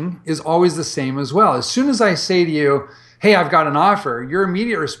buying is always the same as well. As soon as I say to you, hey, I've got an offer, your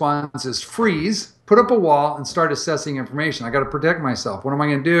immediate response is freeze, put up a wall, and start assessing information. I got to protect myself. What am I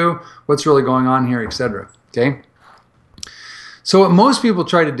going to do? What's really going on here, etc. Okay. So what most people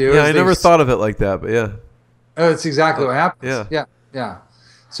try to do is I never thought of it like that, but yeah. That's exactly what happens. Yeah.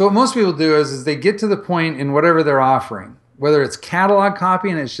 So what most people do is they get to the point in whatever they're offering, whether it's catalog copy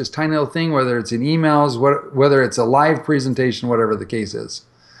and it's just tiny little thing, whether it's in emails, whether it's a live presentation, whatever the case is.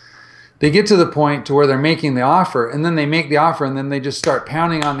 They get to the point to where they're making the offer, and then they make the offer, and then they just start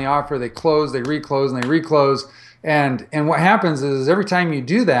pounding on the offer. They close, they reclose, and they reclose. And what happens is every time you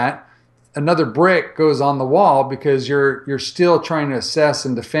do that, another brick goes on the wall because you're still trying to assess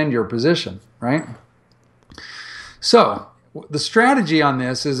and defend your position, right? So the strategy on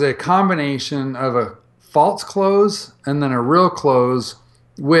this is a combination of a false close and then a real close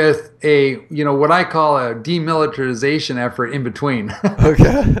with a, what I call a demilitarization effort in between.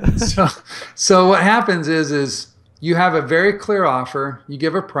 Okay. So what happens is you have a very clear offer, you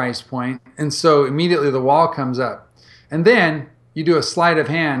give a price point, and so immediately the wall comes up. And then you do a sleight of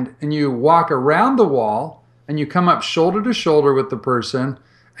hand and you walk around the wall and you come up shoulder to shoulder with the person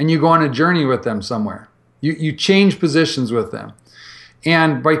and you go on a journey with them somewhere. You change positions with them.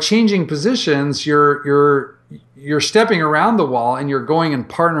 And by changing positions, you're stepping around the wall and you're going and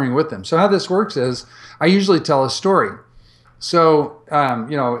partnering with them. So how this works is I usually tell a story. So,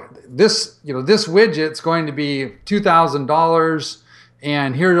 this widget's going to be $2,000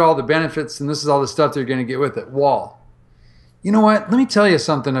 and here are all the benefits and this is all the stuff they're going to get with it. Wall. You know what? Let me tell you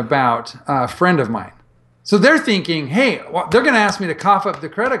something about a friend of mine. So they're thinking, hey, well, they're going to ask me to cough up the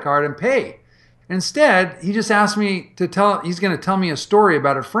credit card and pay. Instead, he just asked me he's going to tell me a story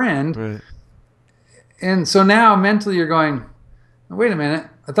about a friend. Right. And so now mentally you're going, wait a minute.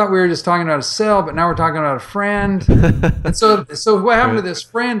 I thought we were just talking about a sale, but now we're talking about a friend. And so what happened to this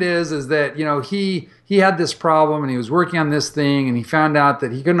friend is that, he had this problem and he was working on this thing and he found out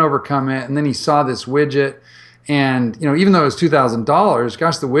that he couldn't overcome it. And then he saw this widget. And, even though it was $2,000,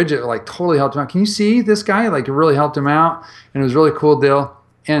 gosh, the widget like totally helped him out. Can you see this guy? Like it really helped him out, and it was a really cool deal.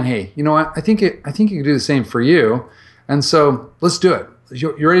 And hey, you know what? I think it can do the same for you. And so let's do it.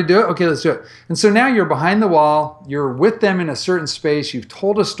 You ready to do it? Okay, let's do it. And so now you're behind the wall. You're with them in a certain space. You've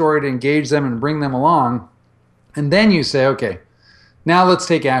told a story to engage them and bring them along. And then you say, okay, now let's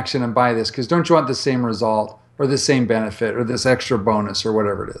take action and buy this, because don't you want the same result or the same benefit or this extra bonus or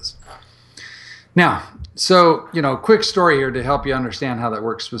whatever it is? Now, so, quick story here to help you understand how that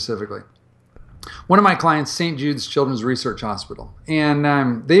works specifically. One of my clients, St. Jude's Children's Research Hospital,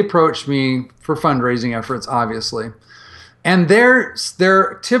 and they approached me for fundraising efforts, obviously. And their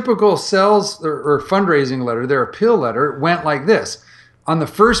typical sales or fundraising letter, their appeal letter, went like this. On the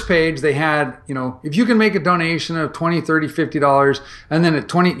first page, they had, if you can make a donation of $20, $30, $50, and then at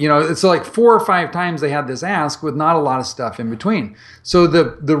 20, it's like 4 or 5 times they had this ask with not a lot of stuff in between. So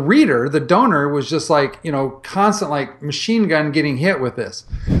the reader, the donor, was just like, constant like machine gun getting hit with this.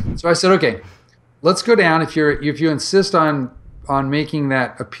 So I said, okay, let's go down. If you insist on making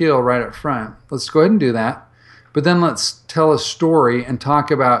that appeal right up front, let's go ahead and do that. But then let's tell a story and talk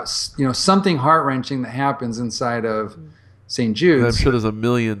about, something heart-wrenching that happens inside of St. Jude's. I'm sure there's a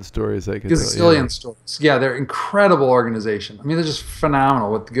million stories I could tell. Gazillion stories. Yeah, they're an incredible organization. I mean, they're just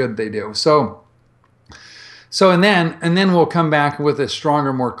phenomenal with the good they do. So and then we'll come back with a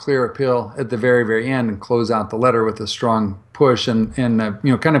stronger, more clear appeal at the very, very end and close out the letter with a strong push and kind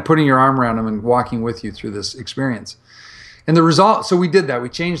of putting your arm around them and walking with you through this experience. And the result, so we did that. We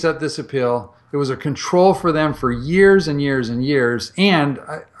changed up this appeal. It was a control for them for years and years and years. And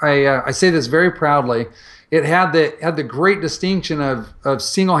I say this very proudly. It had the great distinction of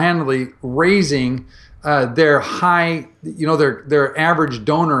single-handedly raising their high, their average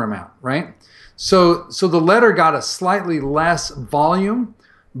donor amount, right? So the letter got a slightly less volume,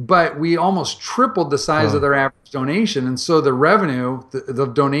 but we almost tripled the size of their average donation. And so the revenue, the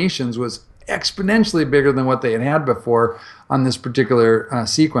donations, was exponentially bigger than what they had before on this particular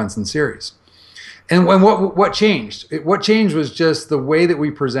sequence and series. And what changed? What changed was just the way that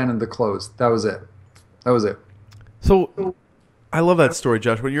we presented the close. That was it. So I love that story,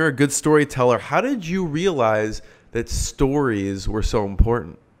 Josh. When you're a good storyteller, how did you realize that stories were so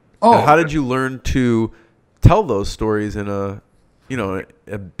important? And how did you learn to tell those stories in a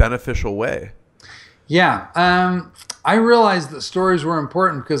beneficial way? Yeah. I realized that stories were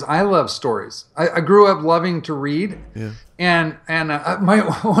important because I love stories. I grew up loving to read. Yeah. And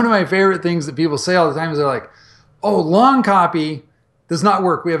one of my favorite things that people say all the time is they're like, oh, long copy does not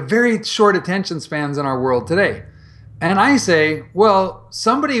work. We have very short attention spans in our world today. And I say, well,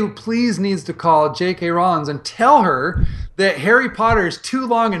 somebody please needs to call J.K. Rowling and tell her that Harry Potter is too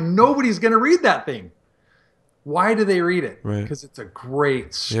long and nobody's going to read that thing. Why do they read it? Right. Because it's a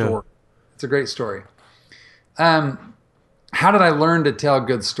great story. Yeah. It's a great story. How did I learn to tell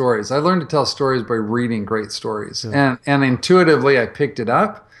good stories? I learned to tell stories by reading great stories. Yeah. And intuitively, I picked it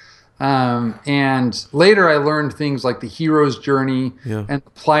up. And later I learned things like the hero's journey and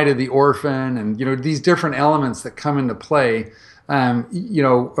the plight of the orphan and, these different elements that come into play.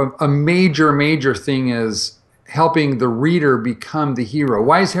 A major thing is helping the reader become the hero.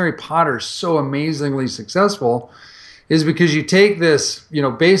 Why is Harry Potter so amazingly successful is because you take this,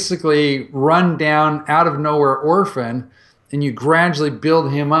 basically run down out of nowhere orphan and you gradually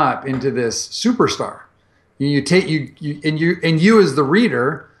build him up into this superstar. You as the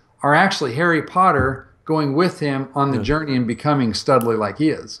reader are actually Harry Potter going with him on the journey and becoming Studley like he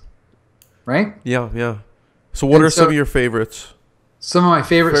is. Right? Yeah. So what are some of your favorites? Some of my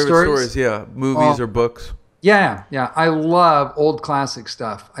favorite stories? Yeah. Movies or books? Yeah. I love old classic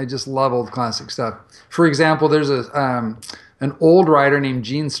stuff. I just love old classic stuff. For example, there's an old writer named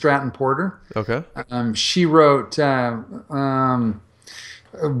Jean Stratton Porter. Okay. She wrote a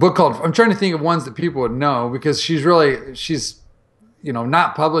book called, I'm trying to think of ones that people would know because she's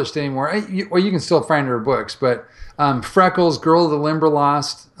not published anymore. You can still find her books, but Freckles, Girl of the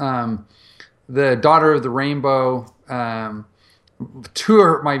Limberlost, The Daughter of the Rainbow, two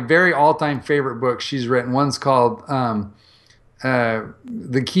of my very all-time favorite books she's written. One's called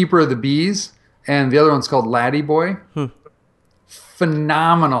The Keeper of the Bees, and the other one's called Laddie Boy.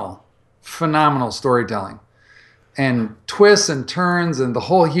 Phenomenal storytelling. And twists and turns and the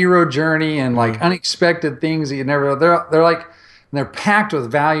whole hero journey and like unexpected things that you never, they're packed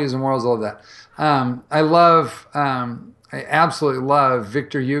with values and morals, all of that. I absolutely love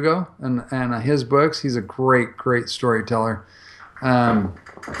Victor Hugo and his books. He's a great storyteller.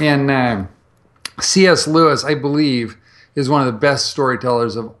 And C.S. Lewis, I believe, is one of the best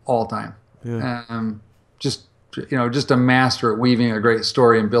storytellers of all time. Yeah. Just a master at weaving a great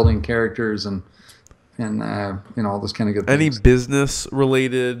story and building characters and and all those kind of good Any things. business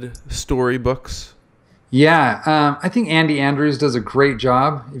related story books? Yeah, I think Andy Andrews does a great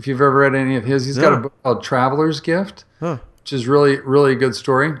job. If you've ever read any of his, he's got a book called Traveler's Gift, which is really, really a good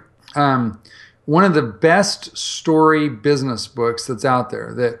story. One of the best story business books that's out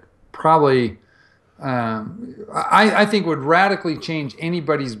there that probably I think would radically change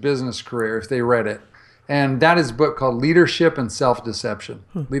anybody's business career if they read it. And that is a book called Leadership and Self-Deception.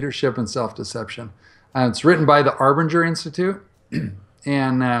 Leadership and Self-Deception. It's written by the Arbinger Institute.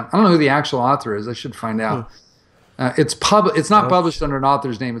 And I don't know who the actual author is. I should find out. It's not published under an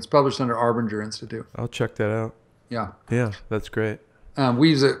author's name. It's published under Arbinger Institute. I'll check that out. Yeah. Yeah, that's great.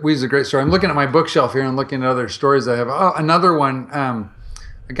 Weave's a great story. I'm looking at my bookshelf here and looking at other stories I have. Oh, another one.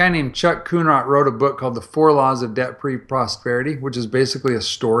 A guy named Chuck Coonrot wrote a book called The 4 Laws of Debt-Free Prosperity, which is basically a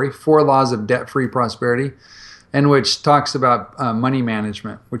story, 4 Laws of Debt-Free Prosperity, and which talks about money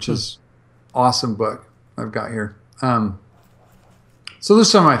management, which is awesome book I've got here. So those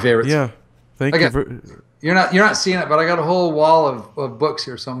are some of my favorites. Yeah. Thank you. You're not seeing it, but I got a whole wall of books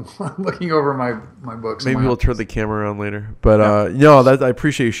here, so I'm looking over my books. Maybe we'll turn the camera around later. But I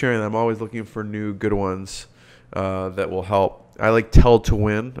appreciate you sharing that. I'm always looking for new good ones that will help. I like Tell to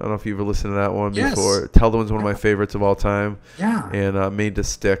Win. I don't know if you've ever listened to that one before. Tell to Win's one of my favorites of all time. Yeah. And Made to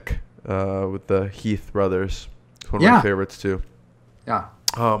Stick with the Heath brothers. It's one of my favorites too. Yeah.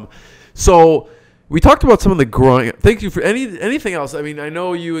 So we talked about some of the growing. Thank you for anything else. I mean, I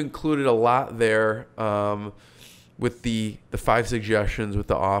know you included a lot there with the 5 suggestions, with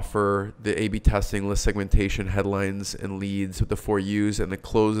the offer, the A/B testing, list segmentation, headlines and leads, with the 4 U's, and the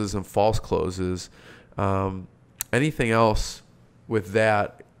closes and false closes. Anything else with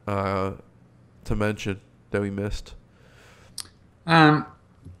that to mention that we missed? I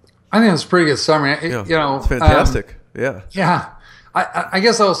think it's a pretty good summary. It's fantastic. Yeah. I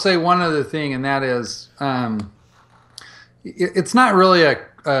guess I'll say one other thing, and that is it's not really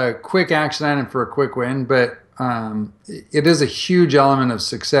a quick action item for a quick win, but it is a huge element of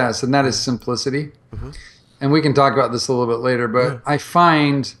success, and that is simplicity. And we can talk about this a little bit later, but I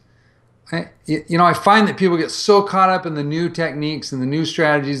find that people get so caught up in the new techniques and the new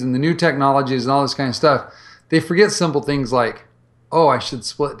strategies and the new technologies and all this kind of stuff, they forget simple things like, oh, I should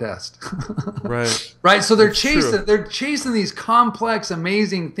split test. Right. So they're chasing these complex,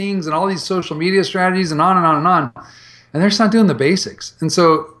 amazing things and all these social media strategies and on and on and on. And they're just not doing the basics. And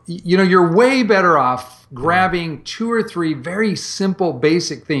so, you're way better off grabbing 2 or 3 very simple,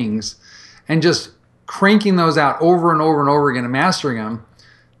 basic things and just cranking those out over and over and over again and mastering them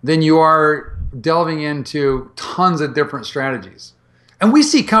than you are delving into tons of different strategies. And we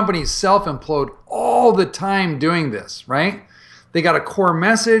see companies self-implode all the time doing this, right? They got a core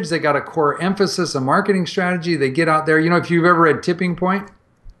message. They got a core emphasis, a marketing strategy. They get out there. If you've ever read Tipping Point.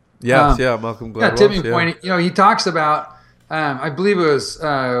 Yes, Malcolm Gladwell. Yeah, Tipping Point. He talks about, I believe it was,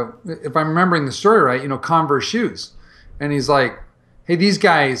 if I'm remembering the story right, Converse shoes. And he's like, hey, these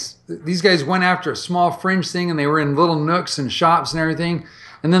guys went after a small fringe thing, and they were in little nooks and shops and everything.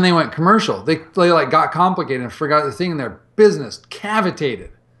 And then they went commercial. They got complicated and forgot the thing, and their business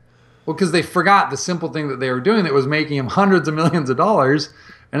cavitated. Well, because they forgot the simple thing that they were doing that was making them hundreds of millions of dollars,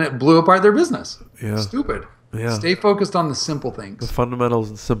 and it blew apart their business. Yeah. Stupid. Yeah. Stay focused on the simple things. The fundamentals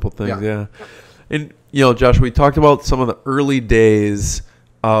and simple things, yeah. And, Josh, we talked about some of the early days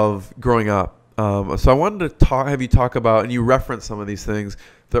of growing up. So I wanted to have you talk about, and you referenced some of these things,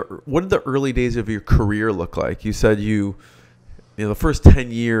 what did the early days of your career look like? You said the first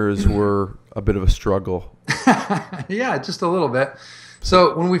 10 years were a bit of a struggle. Yeah, just a little bit.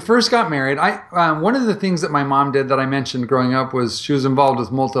 So when we first got married, one of the things that my mom did that I mentioned growing up was she was involved with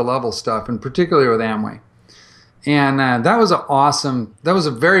multi-level stuff, and particularly with Amway. And that was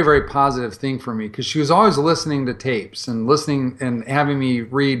a very, very positive thing for me, because she was always listening to tapes and listening and having me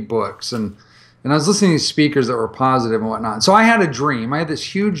read books. And I was listening to these speakers that were positive and whatnot. So I had a dream. I had this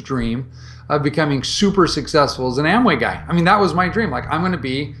huge dream of becoming super successful as an Amway guy. I mean, that was my dream. Like, I'm going to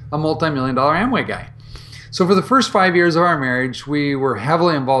be a multi-million-dollar Amway guy. So for the first 5 years of our marriage, we were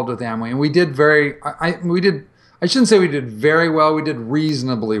heavily involved with Amway, and we did I shouldn't say we did very well, we did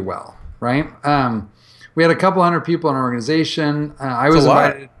reasonably well, right? We had a couple hundred people in our organization. I was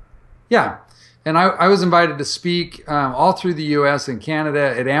invited. Yeah. And I was invited to speak all through the U.S. and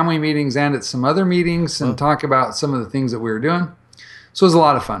Canada at Amway meetings and at some other meetings and talk about some of the things that we were doing. So it was a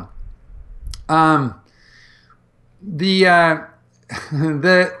lot of fun. The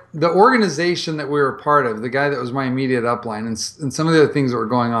organization that we were part of, the guy that was my immediate upline, and some of the other things that were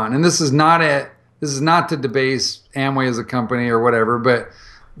going on, and this is not to debase Amway as a company or whatever, but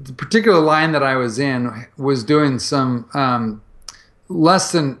the particular line that I was in was doing some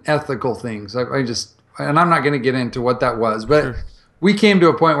less than ethical things. I and I'm not going to get into what that was, but Sure. we came to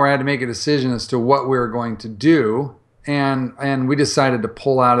a point where I had to make a decision as to what we were going to do. And we decided to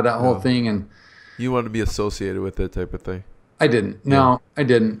pull out of that whole thing. And You want to be associated with it type of thing. I didn't. No, I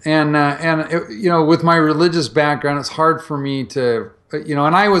didn't. And it, with my religious background, it's hard for me to, and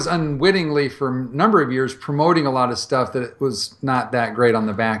I was unwittingly for a number of years promoting a lot of stuff that was not that great on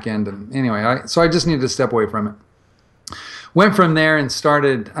the back end. And anyway, so I just needed to step away from it. Went from there and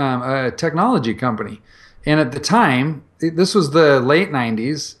started a technology company. And at the time, this was the late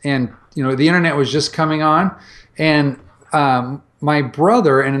 90s, and the internet was just coming on. And my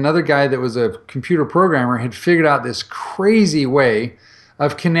brother and another guy that was a computer programmer had figured out this crazy way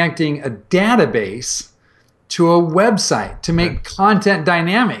of connecting a database to a website to make content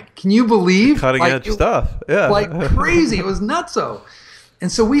dynamic. Can you believe? Cutting edge stuff. Yeah. Like crazy. It was nutso.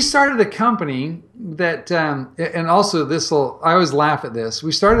 And so we started a company that, and also I always laugh at this.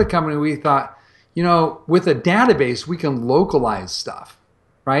 We started a company, we thought, with a database, we can localize stuff.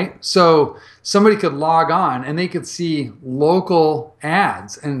 Right? So somebody could log on and they could see local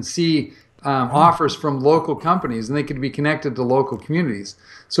ads and see offers from local companies, and they could be connected to local communities.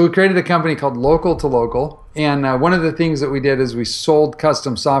 So we created a company called Local to Local. And one of the things that we did is we sold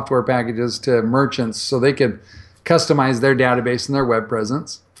custom software packages to merchants so they could customize their database and their web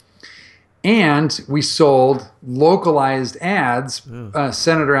presence. And we sold localized ads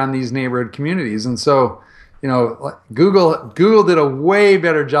centered around these neighborhood communities. And so Google did a way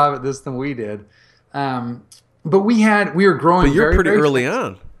better job at this than we did, but we were growing. But you're very, pretty very early fast.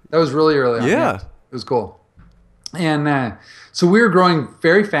 on. That was really early on. Yeah. It was cool, and so we were growing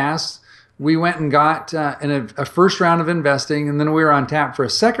very fast. We went and got a first round of investing, and then we were on tap for a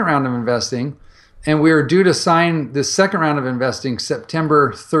second round of investing, and we were due to sign the second round of investing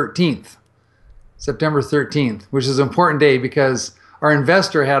September 13th, which is an important day because our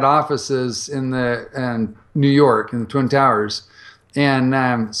investor had offices in New York in the Twin Towers,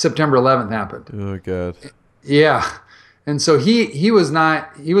 and September 11th happened. Oh God. Yeah, and so he was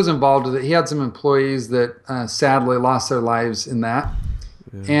involved with it. He had some employees that sadly lost their lives in that,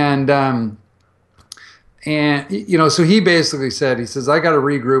 and so he basically said, he says, I got to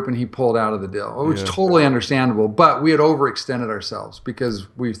regroup, and he pulled out of the deal, which is totally understandable. But we had overextended ourselves because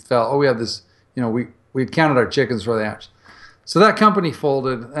we felt, we had this, we counted our chickens before they hatched. So that company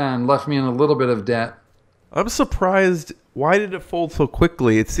folded and left me in a little bit of debt. I'm surprised. Why did it fold so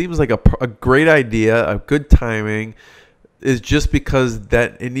quickly? It seems like a great idea, a good timing. Is just because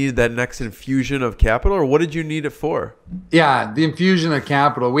that it needed that next infusion of capital, or what did you need it for? Yeah, the infusion of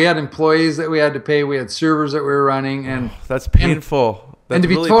capital. We had employees that we had to pay. We had servers that we were running, and that's painful. That's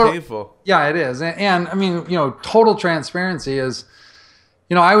really painful. Yeah, it is. And I mean, total transparency is,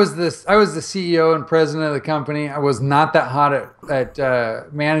 I was the CEO and president of the company. I was not that hot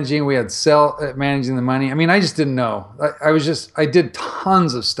at managing. We had managing the money. I mean, I just didn't know. I did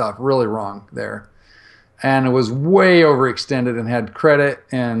tons of stuff really wrong there, and it was way overextended and had credit,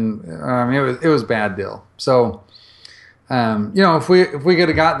 and it was a bad deal. So, if we could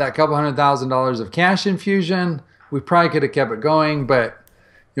have got that couple $100,000 of cash infusion, we probably could have kept it going. But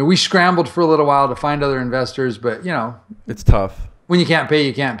we scrambled for a little while to find other investors. But it's tough. When you can't pay,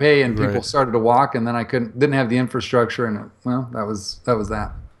 you can't pay, and people started to walk, and then I didn't have the infrastructure, and that was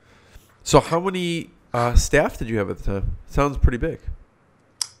that. So how many staff did you have at the time? Sounds pretty big.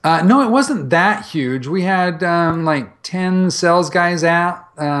 No, it wasn't that huge. We had like 10 sales guys about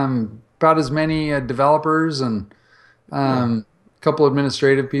as many developers, and a couple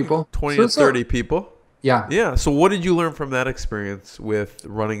administrative people. 20 to 30 people. Yeah. Yeah. So what did you learn from that experience with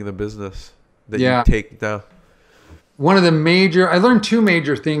running the business that you take down? I learned two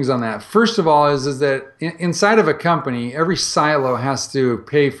major things on that. First of all is that inside of a company, every silo has to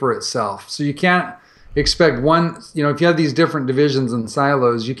pay for itself. So you can't expect one, if you have these different divisions and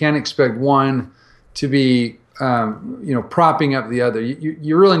silos, you can't expect one to be, propping up the other.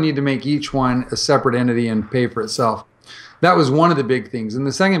 You really need to make each one a separate entity and pay for itself. That was one of the big things. And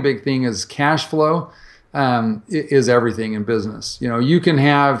the second big thing is cash flow is everything in business. You can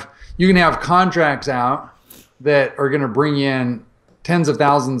have contracts out that are going to bring in tens of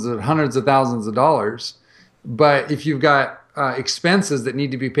thousands of hundreds of thousands of dollars. But if you've got expenses that need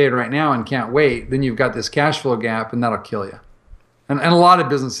to be paid right now and can't wait, then you've got this cash flow gap, and that'll kill you. And a lot of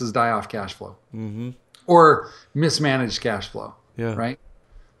businesses die off cash flow or mismanaged cash flow. Yeah. Right.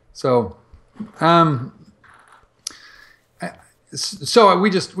 So, we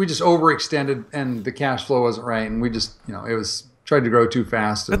just overextended, and the cash flow wasn't right, and we just it was. Tried to grow too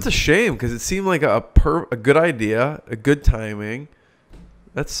fast. That's a shame, because it seemed like a good idea, a good timing.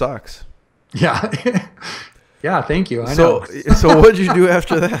 That sucks. Yeah. Yeah, thank you. I know. So what did you do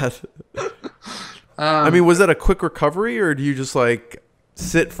after that? I mean, was that a quick recovery, or do you just like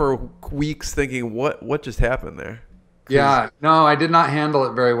sit for weeks thinking, what just happened there? Yeah, no, I did not handle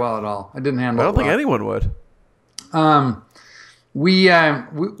it very well at all. I didn't handle it. I don't think anyone would.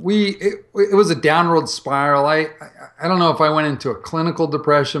 It was a downward spiral. I don't know if I went into a clinical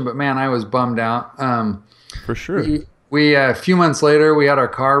depression, but man, I was bummed out. For sure. We a few months later, we had our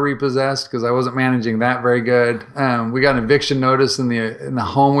car repossessed because I wasn't managing that very good. We got an eviction notice in the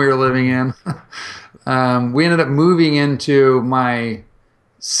home we were living in. We ended up moving into my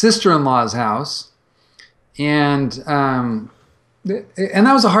sister-in-law's house. And that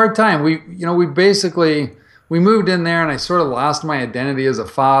was a hard time. We moved in there, and I sort of lost my identity as a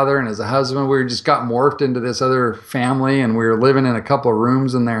father and as a husband. We just got morphed into this other family, and we were living in a couple of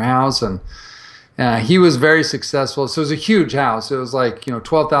rooms in their house. And he was very successful. So it was a huge house. It was like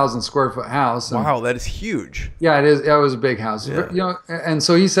 12,000 square foot house. And wow, that is huge. Yeah, it is. It was a big house. Yeah. And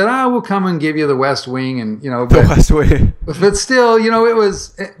so he said, "We'll come and give you the West Wing," and the West Wing. But still, it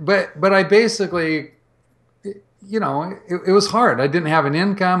was. But I basically. It was hard. I didn't have an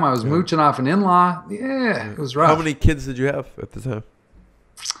income. I was mooching off an in-law. Yeah, it was rough. How many kids did you have at the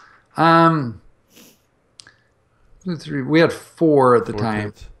time? 2, 3. We had 4 at the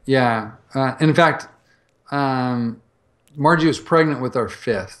time. Kids. Yeah. In fact, Margie was pregnant with our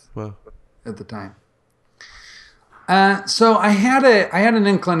 5th. Wow. At the time. So I had an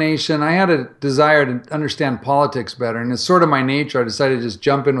inclination. I had a desire to understand politics better, and it's sort of my nature. I decided to just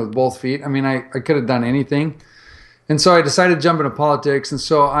jump in with both feet. I mean, I could have done anything. And so I decided to jump into politics, and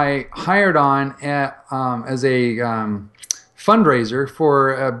so I hired on as a fundraiser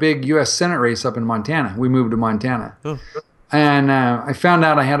for a big U.S. Senate race up in Montana. We moved to Montana. Oh. And I found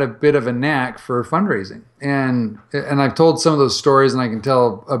out I had a bit of a knack for fundraising. And I've told some of those stories, and I can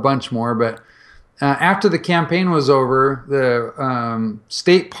tell a bunch more. But after the campaign was over, the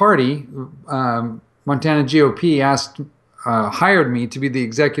state party, Montana GOP, hired me to be the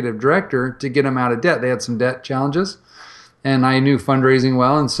executive director to get them out of debt. They had some debt challenges, and I knew fundraising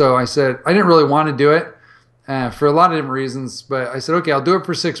well. And so I said, I didn't really want to do it for a lot of different reasons, but I said, okay, I'll do it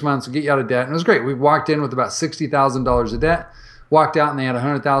for 6 months and get you out of debt. And it was great. We walked in with about $60,000 of debt, walked out, and they had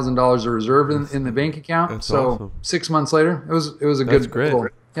 $100,000 of reserve in the bank account. That's so awesome. 6 months later, it was a That's good great. deal.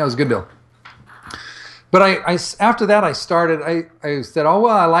 Yeah, it was a good deal. But after that, I said, oh,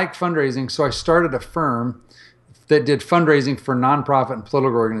 well, I like fundraising. So I started a firm that did fundraising for nonprofit and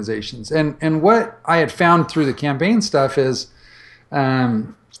political organizations. And what I had found through the campaign stuff is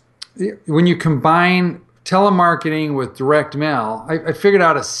when you combine telemarketing with direct mail, I figured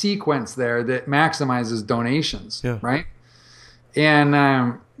out a sequence there that maximizes donations, right? And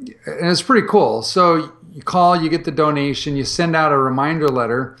it's pretty cool. So you call, you get the donation, you send out a reminder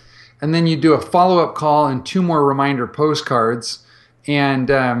letter, and then you do a follow-up call and 2 more reminder postcards. And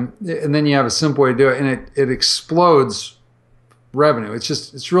then you have a simple way to do it, and it explodes revenue.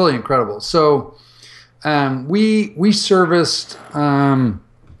 It's really incredible. So we serviced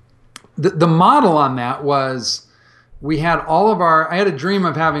the model on that was I had a dream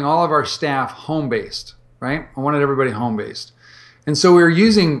of having all of our staff home-based, right? I wanted everybody home-based. And so we were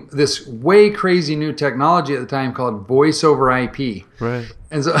using this way crazy new technology at the time called voice over IP. Right.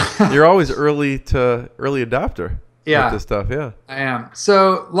 And so you're always early adopter. Yeah, with this stuff. Yeah, I am.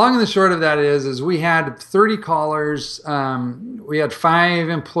 So long and the short of that is we had 30 callers. We had 5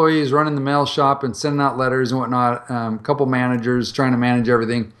 employees running the mail shop and sending out letters and whatnot. A couple managers trying to manage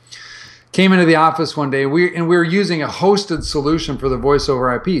everything. Came into the office one day. We were using a hosted solution for the voice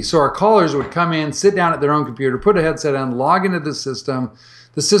over IP. So our callers would come in, sit down at their own computer, put a headset on, log into the system.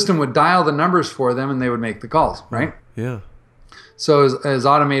 The system would dial the numbers for them, and they would make the calls. Right? Yeah. So as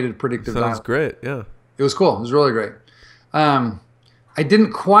automated predictive. Sounds great. Yeah. It was cool. It was really great. I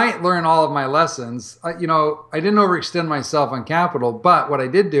didn't quite learn all of my lessons. I didn't overextend myself on capital, but what I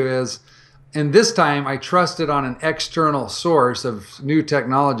did do is, and this time I trusted on an external source of new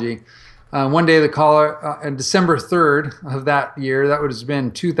technology. One day the caller, on December 3rd of that year, that would have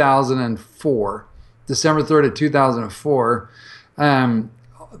been 2004, December 3rd of 2004, I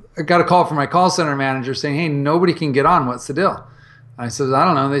got a call from my call center manager saying, hey, nobody can get on. What's the deal? I said, I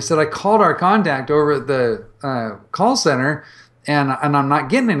don't know. They said, I called our contact over at the call center, and I'm not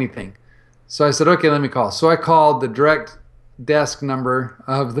getting anything. So I said, okay, let me call. So I called the direct desk number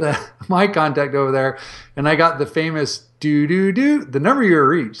of my contact over there, and I got the famous do-do-do. The number you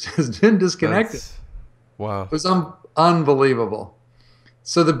reached has been disconnected. Wow. It was unbelievable.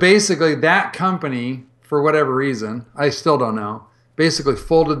 So basically that company, for whatever reason, I still don't know, basically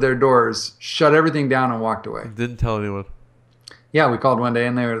folded their doors, shut everything down, and walked away. Didn't tell anyone. Yeah, we called one day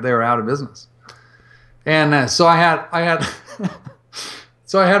and they were out of business. And so I had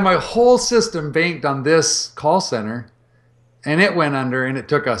So I had my whole system banked on this call center, and it went under, and it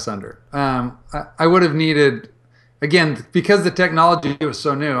took us under. I would have needed, again, because the technology was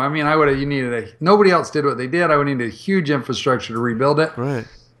so new. I mean, you needed nobody else did what they did. I would need a huge infrastructure to rebuild it. Right.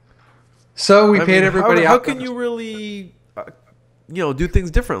 So we paid everybody out. How can you really, do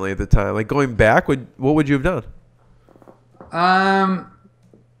things differently at the time? Like going back, what would you have done?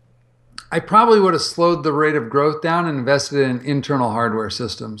 I probably would have slowed the rate of growth down and invested in internal hardware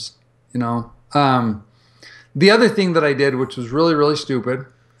systems. The other thing that I did, which was really, really stupid,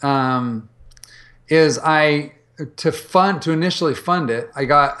 is to initially fund it, I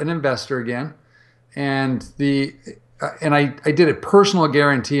got an investor again, and I did a personal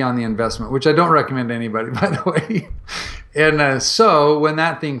guarantee on the investment, which I don't recommend to anybody, by the way. And so when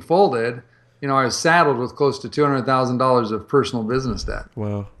that thing folded, I was saddled with close to $200,000 of personal business debt.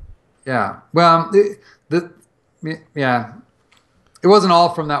 Wow. Yeah. Well, yeah. It wasn't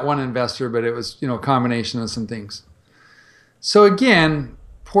all from that one investor, but it was, a combination of some things. So again,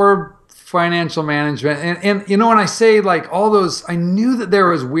 poor financial management. And when I say like all those, I knew that there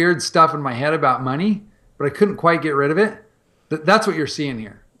was weird stuff in my head about money, but I couldn't quite get rid of it. That's what you're seeing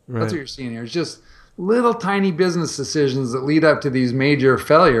here. Right. That's what you're seeing here. It's just little tiny business decisions that lead up to these major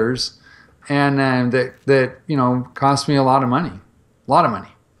failures, and that cost me a lot of money. A lot of money.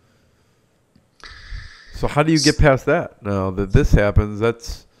 So how do you get past that? Now that this happens,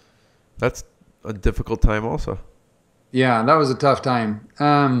 that's a difficult time also. Yeah, that was a tough time.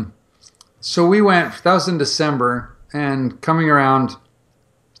 So that was in December, and coming around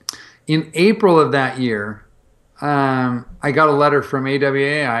in April of that year, I got a letter from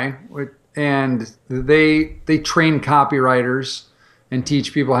AWAI, and they train copywriters and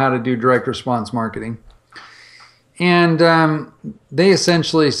teach people how to do direct response marketing. And they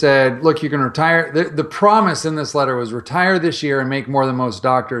essentially said, look, you can retire. The promise in this letter was retire this year and make more than most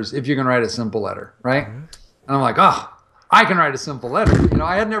doctors if you can write a simple letter, right? Mm-hmm. And I'm like, I can write a simple letter.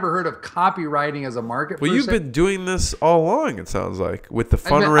 I had never heard of copywriting as a market. Well, you've been doing this all along, it sounds like, with the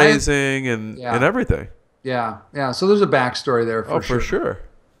fundraising and everything. Yeah, yeah. So there's a backstory there for sure. For sure.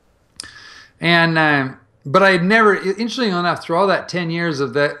 And but I had never, interestingly enough, through all that 10 years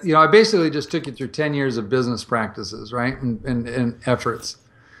of that, I basically just took you through 10 years of business practices, right, and efforts.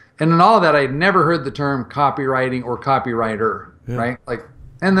 And in all of that, I had never heard the term copywriting or copywriter, right?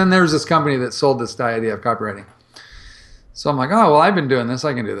 And then there's this company that sold this idea of copywriting. So I'm like, oh, well, I've been doing this.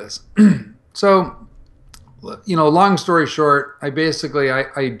 I can do this. So, long story short, I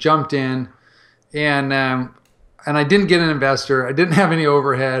jumped in, and I didn't get an investor. I didn't have any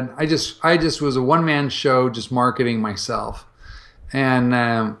overhead. I just was a one-man show, just marketing myself, and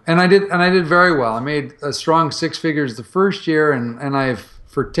I did very well. I made a strong 6 figures the first year, and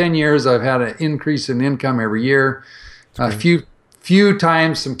for 10 years I've had an increase in income every year. A few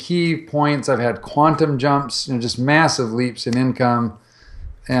times, some key points, I've had quantum jumps, just massive leaps in income,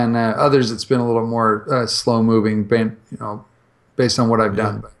 and others it's been a little more slow moving, based on what I've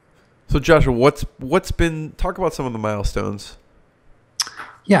done. But, so Joshua, what's been, talk about some of the milestones.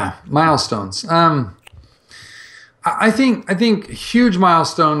 Yeah, milestones. I think a huge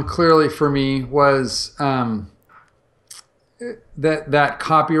milestone clearly for me was that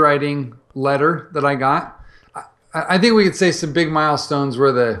copywriting letter that I got. I think we could say some big milestones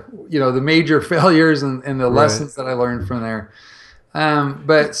were the major failures and the lessons that I learned from there.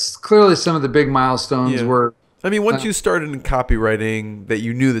 But clearly some of the big milestones were. I mean, once you started in copywriting, that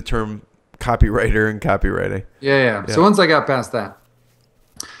you knew the term copywriter and copywriting. Yeah. So once I got past that,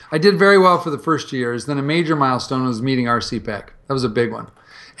 I did very well for the first 2 years. Then a major milestone was meeting RC Peck. That was a big one.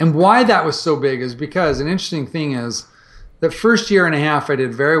 And why that was so big is because an interesting thing is the first year and a half I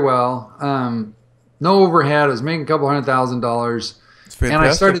did very well. No overhead. I was making a couple $100,000. It's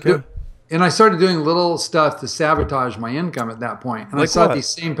fantastic. And I started doing little stuff to sabotage my income at that point. And I saw these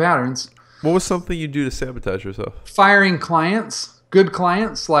same patterns. What was something you do to sabotage yourself? Firing clients, good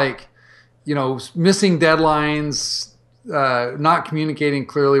clients, like, missing deadlines, not communicating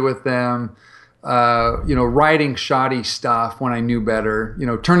clearly with them, writing shoddy stuff when I knew better,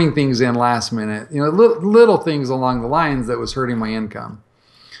 turning things in last minute, little things along the lines that was hurting my income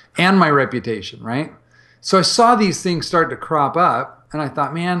and my reputation, right? So I saw these things start to crop up, and I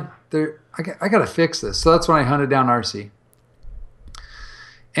thought, man, I got to fix this. So that's when I hunted down RC.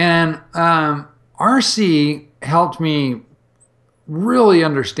 And RC helped me really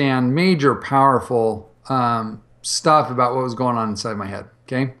understand major, powerful stuff about what was going on inside my head.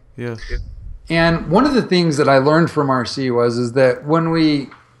 Okay. Yeah. And one of the things that I learned from RC is that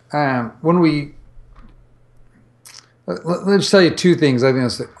let's tell you two things. I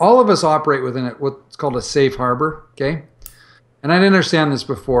think all of us operate within what's called a safe harbor. Okay. And I didn't understand this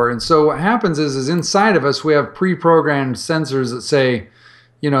before. And so what happens is inside of us, we have pre-programmed sensors that say,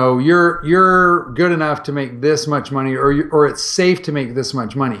 you're good enough to make this much money, or it's safe to make this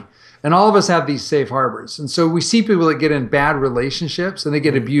much money. And all of us have these safe harbors. And so we see people that get in bad relationships and they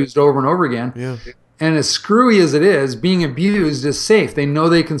get abused over and over again. Yeah. And as screwy as it is, being abused is safe. They know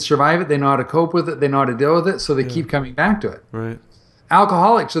they can survive it. They know how to cope with it. They know how to deal with it. So they keep coming back to it. Right.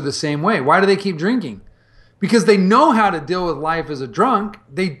 Alcoholics are the same way. Why do they keep drinking? Because they know how to deal with life as a drunk.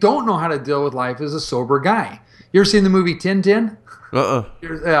 They don't know how to deal with life as a sober guy. You ever seen the movie Tintin?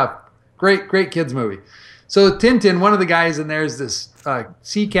 Yeah, great kids movie. So Tintin, one of the guys in there is this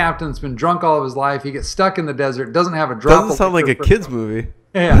sea captain that's been drunk all of his life. He gets stuck in the desert, doesn't have a drop. Doesn't sound like a kids movie.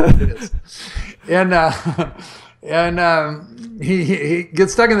 Yeah, it is. And he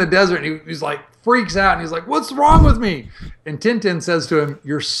gets stuck in the desert, and he's like freaks out, and he's like, "What's wrong with me?" And Tintin says to him,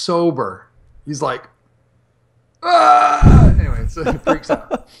 "You're sober." He's like, "Ah!" Anyway, so he freaks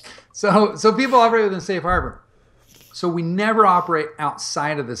out. So people operate within safe harbor. So we never operate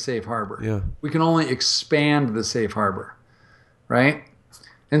outside of the safe harbor. Yeah. We can only expand the safe harbor, right?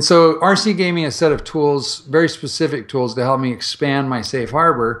 And so RC gave me a set of tools, very specific tools, to help me expand my safe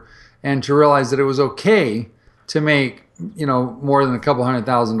harbor and to realize that it was okay to make, more than a couple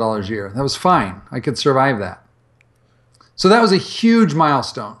 $100,000 a year. That was fine. I could survive that. So that was a huge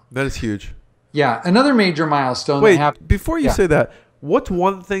milestone. That is huge. Yeah. Another major milestone. Wait, before you say that, what's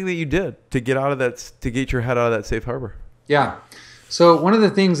one thing that you did to get out of that, to get your head out of that safe harbor? Yeah. So one of the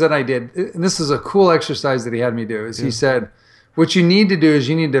things that I did, and this is a cool exercise that he had me do, is he said, what you need to do is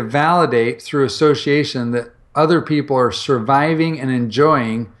you need to validate through association that other people are surviving and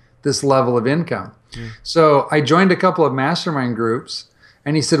enjoying this level of income. So I joined a couple of mastermind groups,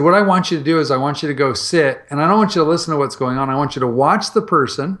 and he said, what I want you to do is I want you to go sit, and I don't want you to listen to what's going on. I want you to watch the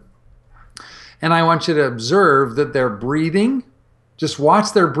person, and I want you to observe that they're breathing. Just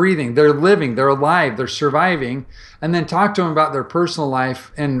watch their breathing. They're living, they're alive, they're surviving, and then talk to them about their personal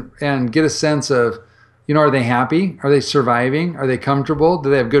life and get a sense of, are they happy? Are they surviving? Are they comfortable? Do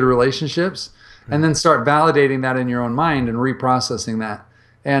they have good relationships? And then start validating that in your own mind and reprocessing that.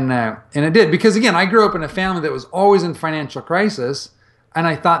 And it did, because again, I grew up in a family that was always in financial crisis, and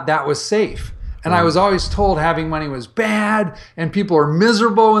I thought that was safe. And I was always told having money was bad, and people are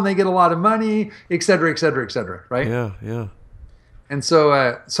miserable when they get a lot of money, et cetera, et cetera, et cetera, right? Yeah, yeah. And so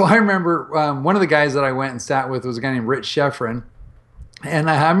I remember one of the guys that I went and sat with was a guy named Rich Sheffrin.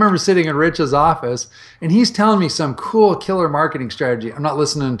 And I remember sitting in Rich's office, and he's telling me some cool killer marketing strategy. I'm not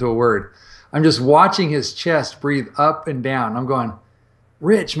listening to a word. I'm just watching his chest breathe up and down. I'm going,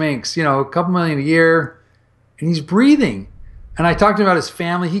 Rich makes, a couple million a year, and he's breathing. And I talked to him about his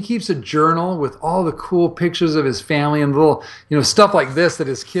family. He keeps a journal with all the cool pictures of his family and little, stuff like this that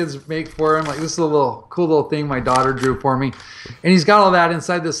his kids make for him. Like this is a cool little thing my daughter drew for me. And he's got all that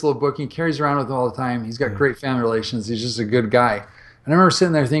inside this little book. He carries around with him all the time. He's got great family relations. He's just a good guy. And I remember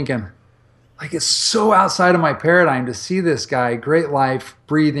sitting there thinking, like, it's so outside of my paradigm to see this guy, great life,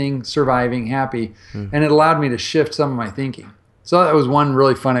 breathing, surviving, happy. And it allowed me to shift some of my thinking. So that was one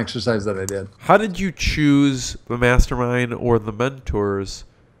really fun exercise that I did. How did you choose the mastermind or the mentors?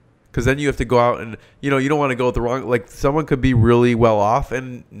 Because then you have to go out and, you don't want to go with the wrong, like someone could be really well off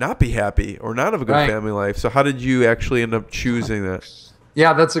and not be happy or not have a good family life. So how did you actually end up choosing that?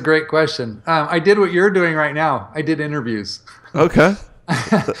 Yeah, that's a great question. I did what you're doing right now. I did interviews. Okay.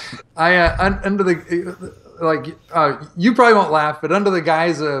 Under the, you probably won't laugh, but under the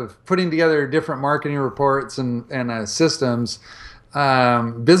guise of putting together different marketing reports and systems,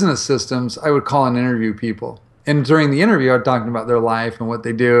 business systems, I would call and interview people. And during the interview, I'd talk about their life and what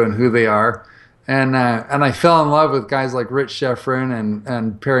they do and who they are. And I fell in love with guys like Rich Sheffrin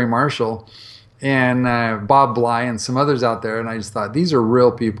and Perry Marshall and Bob Bly and some others out there. And I just thought, these are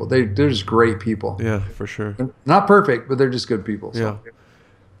real people. They're just great people. Yeah, for sure. They're not perfect, but they're just good people. So. Yeah.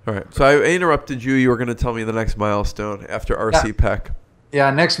 All right. So I interrupted you. You were going to tell me the next milestone after RC Peck.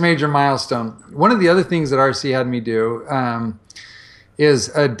 Yeah, next major milestone. One of the other things that RC had me do is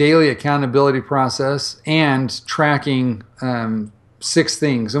a daily accountability process and tracking 6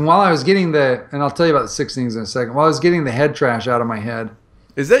 things. And while I was getting and I'll tell you about the 6 things in a second, while I was getting the head trash out of my head.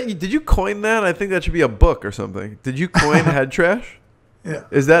 Did you coin that? I think that should be a book or something. Did you coin head trash? Yeah.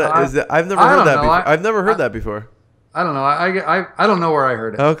 Is that I've never heard that before. I've never heard that before. I don't know. I don't know where I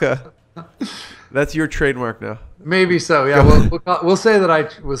heard it. Okay. That's your trademark now. Maybe so. Yeah. We'll say that I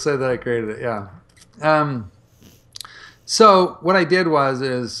created it. Yeah. So what I did was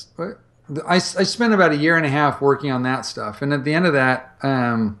I spent about 1.5 years working on that stuff, and at the end of that,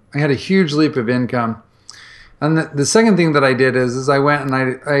 I had a huge leap of income. And the second thing that I did is I went and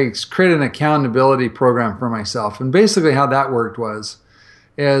I created an accountability program for myself. And basically how that worked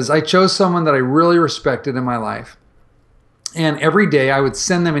is I chose someone that I really respected in my life. And every day I would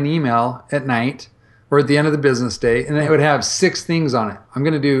send them an email at night or at the end of the business day, and it would have 6 things on it.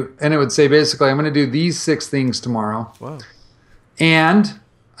 And it would say basically, I'm going to do these 6 things tomorrow. Wow. And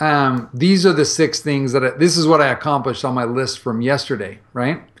these are the 6 things this is what I accomplished on my list from yesterday,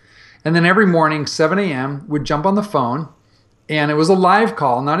 right? And then every morning, 7 a.m., we'd jump on the phone, and it was a live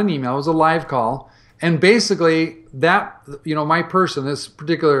call, not an email, it was a live call. And basically that, my person, this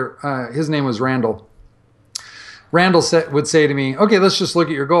particular, his name was Randall. Randall would say to me, okay, let's just look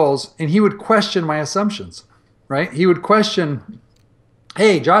at your goals. And he would question my assumptions, right? He would question,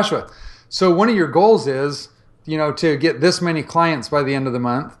 hey, Joshua, so one of your goals is, to get this many clients by the end of the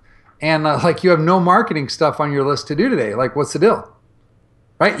month. And you have no marketing stuff on your list to do today. Like, what's the deal?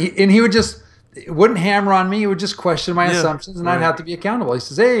 Right? And he wouldn't hammer on me. He would just question my assumptions, and I'd have to be accountable. He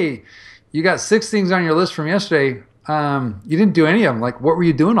says, hey, you got 6 things on your list from yesterday. You didn't do any of them. Like, what were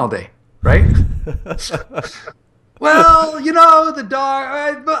you doing all day? Right? Well, the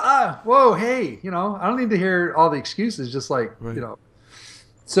dog, whoa, hey, I don't need to hear all the excuses. Just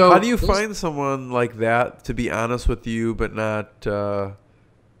So how do you find someone like that to be honest with you, but not,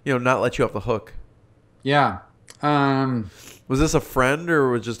 not let you off the hook? Yeah. Was this a friend or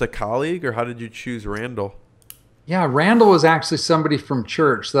was it just a colleague, or how did you choose Randall? Yeah, Randall was actually somebody from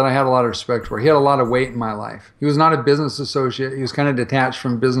church that I had a lot of respect for. He had a lot of weight in my life. He was not a business associate. He was kind of detached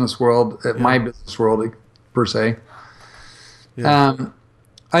from business world, my business world per se. Yeah.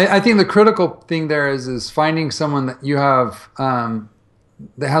 I think the critical thing there is finding someone that you have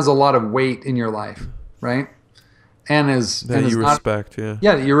that has a lot of weight in your life, right? And you respect, yeah.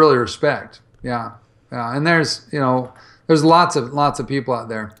 Yeah, that you really respect. Yeah. Yeah. And there's lots of people out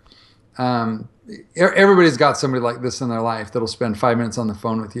there. Everybody's got somebody like this in their life that'll spend 5 minutes on the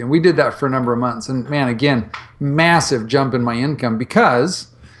phone with you. And we did that for a number of months. And man, again, massive jump in my income because,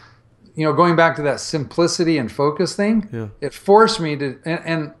 going back to that simplicity and focus thing, it forced me to,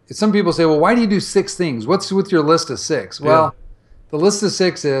 and some people say, well, why do you do 6 things? What's with your list of 6? Well, the list of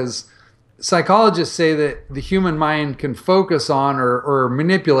 6 is, psychologists say that the human mind can focus on or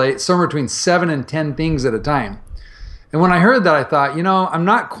manipulate somewhere between 7 and 10 things at a time. And when I heard that, I thought, I'm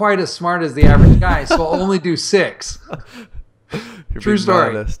not quite as smart as the average guy, so I'll only do 6. True story.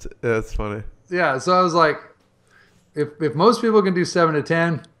 Honest. Yeah, that's funny. Yeah, so I was like, if most people can do 7 to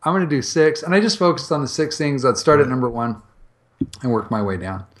 10, I'm going to do 6. And I just focused on the 6 things. I'd start at number 1 and work my way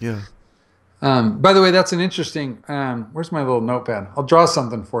down. Yeah. By the way, that's an interesting, where's my little notepad? I'll draw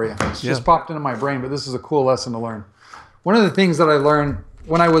something for you. It's just popped into my brain, but this is a cool lesson to learn. One of the things that I learned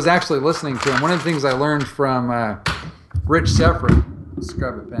when I was actually listening to him, one of the things I learned from Rich Seffrin, let's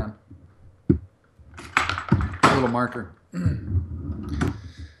grab a pen, a little marker.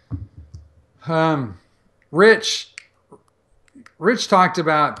 Rich talked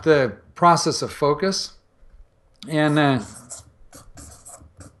about the process of focus, and let's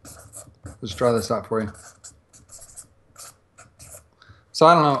draw this out for you. So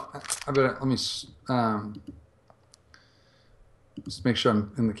I don't know. Let me just make sure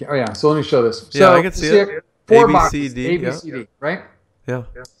I'm in the. Oh yeah. So let me show this. Yeah, so I can see it. 4 A, boxes. B, C, D, A, B, C, D. Right. Yeah.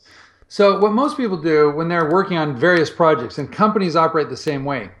 So what most people do when they're working on various projects, and companies operate the same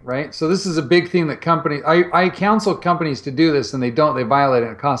way, right? So this is a big thing that companies. I counsel companies to do this, and they don't. They violate it.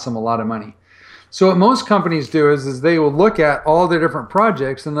 And it costs them a lot of money. So what most companies do is they will look at all their different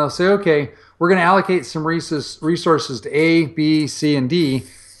projects, and they'll say, okay, we're going to allocate some resources to A, B, C, and D.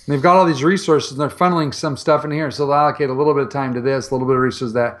 And they've got all these resources, and they're funneling some stuff in here. So they'll allocate a little bit of time to this, a little bit of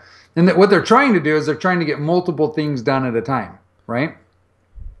resources to that. And what they're trying to do is they're trying to get multiple things done at a time, right?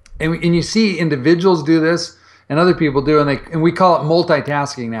 And you see individuals do this, and other people do, and we call it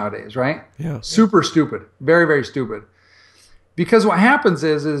multitasking nowadays, right? Yeah. Super stupid, very, very stupid. Because what happens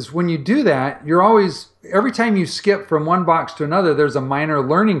is when you do that, you're always, every time you skip from one box to another, there's a minor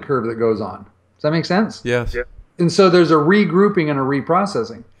learning curve that goes on. Does that make sense? Yes. Yeah. And so there's a regrouping and a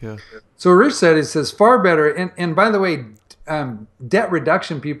reprocessing. Yeah. So Rich said, he says, far better, and by the way, debt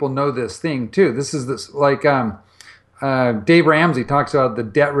reduction people know this thing too. This is like Dave Ramsey talks about the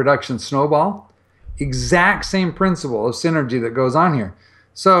debt reduction snowball. Exact same principle of synergy that goes on here.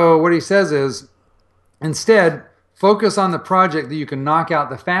 So what he says is, instead, focus on the project that you can knock out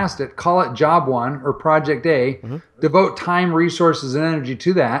the fastest. Call it job 1 or project A. Mm-hmm. Devote time, resources, and energy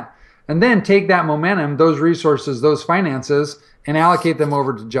to that. And then take that momentum, those resources, those finances, and allocate them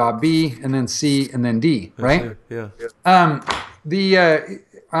over to job B, and then C, and then D, right? Yeah.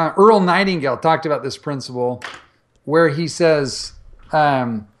 Earl Nightingale talked about this principle where he says,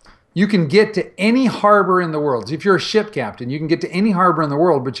 you can get to any harbor in the world. So if you're a ship captain, you can get to any harbor in the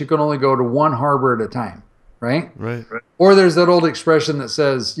world, but you can only go to one harbor at a time, right? Right. Or there's that old expression that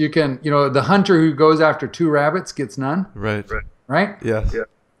says you can, the hunter who goes after 2 rabbits gets none. Right. Right? Yes. Yeah.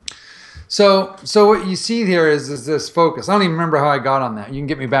 So what you see here is this focus. I don't even remember how I got on that. You can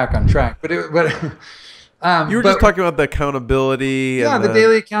get me back on track, but you were just talking about the accountability. Yeah, and the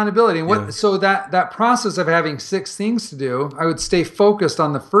daily accountability. And so that process of having 6 things to do, I would stay focused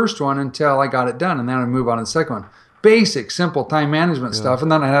on the first one until I got it done, and then I'd move on to the second one. Basic, simple time management stuff, and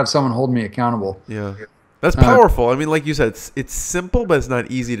then I'd have someone hold me accountable. Yeah, that's powerful. I mean, like you said, it's simple, but it's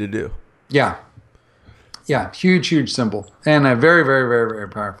not easy to do. Yeah, huge symbol, and very, very, very, very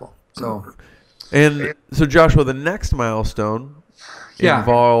powerful. So Joshua, the next milestone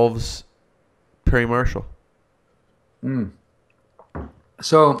involves Perry Marshall.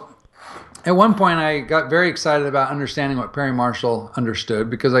 So at one point I got very excited about understanding what Perry Marshall understood,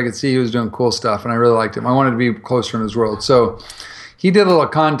 because I could see he was doing cool stuff and I really liked him. I wanted to be closer in his world. So he did a little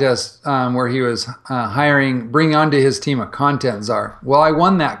contest where he was bringing onto his team a content czar. Well, I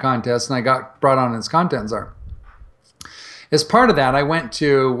won that contest and I got brought on as content czar. As part of that, I went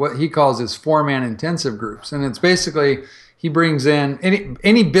to what he calls his 4-man intensive groups. And it's basically, he brings in,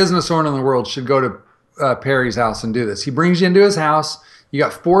 any business owner in the world should go to Perry's house and do this. He brings you into his house. You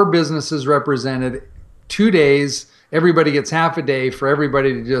got 4 businesses represented, 2 days. Everybody gets half a day for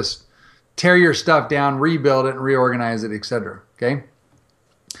everybody to just tear your stuff down, rebuild it, and reorganize it, etc. Okay?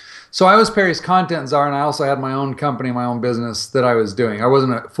 So I was Perry's content czar, and I also had my own company, my own business that I was doing. I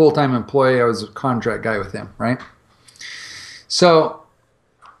wasn't a full-time employee. I was a contract guy with him, right? So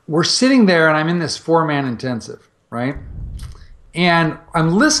we're sitting there, and I'm in this 4-man intensive, right? And I'm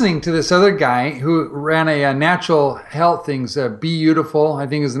listening to this other guy who ran a natural health things, Be Beautiful, I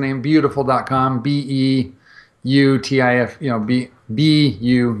think is the name, beautiful.com, BEUTIF,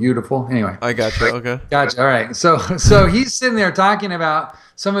 BU, beautiful. Anyway. I gotcha. Okay. Gotcha. All right. So he's sitting there talking about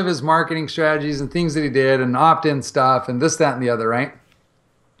some of his marketing strategies and things that he did and opt-in stuff and this, that, and the other, right?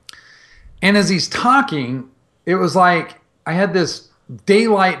 And as he's talking, it was like I had this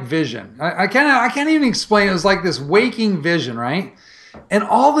daylight vision. I can't even explain. It was like this waking vision, right? And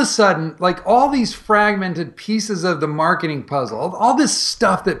all of a sudden, like all these fragmented pieces of the marketing puzzle, all this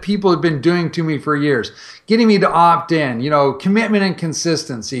stuff that people have been doing to me for years, getting me to opt in, commitment and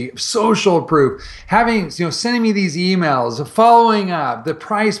consistency, social proof, sending me these emails, following up, the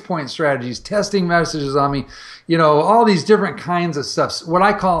price point strategies, testing messages on me, all these different kinds of stuff. What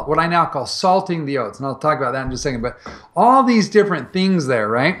I now call salting the oats. And I'll talk about that in just a second, but all these different things there,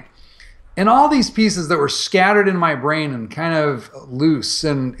 right? And all these pieces that were scattered in my brain and kind of loose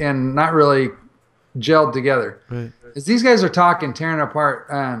and not really gelled together. Right. As these guys are talking, tearing apart,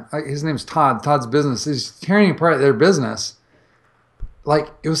 his name's Todd, Todd's business, he's tearing apart their business. Like,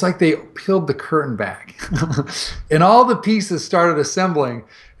 it was like they peeled the curtain back and all the pieces started assembling.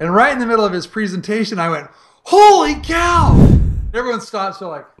 And right in the middle of his presentation, I went, holy cow! Everyone stops. They're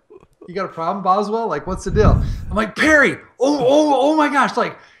like, you got a problem, Boswell? Like, what's the deal? I'm like, Perry, oh my gosh,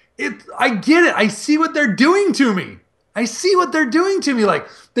 like, I get it. I see what they're doing to me. Like,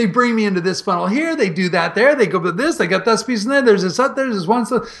 they bring me into this funnel here. They do that there. They go to this. They got this piece in there. There's this up there. There's this one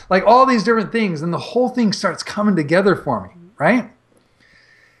stuff. Like all these different things. And the whole thing starts coming together for me, right?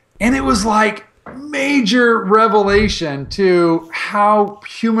 And it was like major revelation to how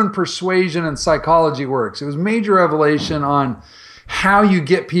human persuasion and psychology works. It was major revelation on how you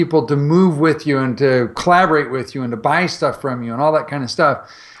get people to move with you and to collaborate with you and to buy stuff from you and all that kind of stuff.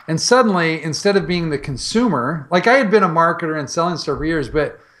 And suddenly, instead of being the consumer, like I had been a marketer and selling stuff for years,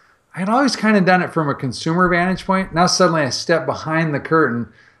 but I had always kind of done it from a consumer vantage point. Now suddenly I stepped behind the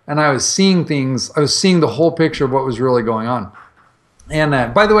curtain and I was seeing things. I was seeing the whole picture of what was really going on.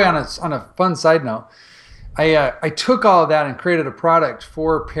 And by the way, on a fun side note, I took all of that and created a product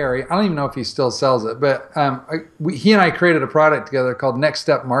for Perry. I don't even know if he still sells it, but he and I created a product together called Next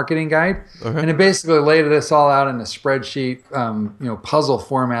Step Marketing Guide. Okay. And it basically laid this all out in a spreadsheet, puzzle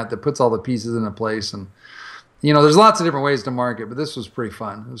format that puts all the pieces into place. And, there's lots of different ways to market, but this was pretty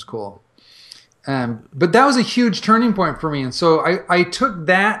fun. It was cool. But that was a huge turning point for me. And so I took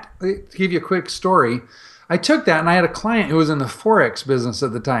that, to give you a quick story, I took that and I had a client who was in the Forex business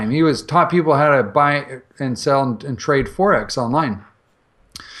at the time. He taught people how to buy and sell and trade Forex online.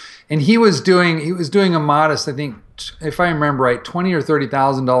 And he was doing a modest, I think, if I remember right, $20,000 or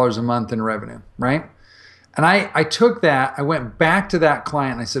 $30,000 a month in revenue, right? And I took that, I went back to that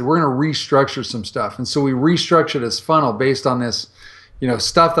client and I said, we're going to restructure some stuff. And so we restructured his funnel based on this,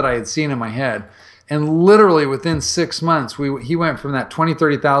 stuff that I had seen in my head. And literally within 6 months, he went from that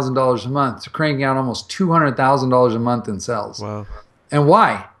 $20,000, $30,000 a month to cranking out almost $200,000 a month in sales. Wow. And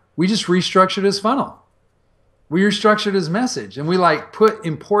why? we just restructured his funnel. We restructured his message, and we like put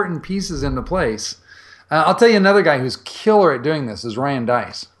important pieces into place. I'll tell you another guy who's killer at doing this is Ryan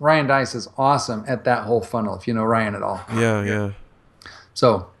Dice. Ryan Dice is awesome at that whole funnel, if you know Ryan at all. Yeah.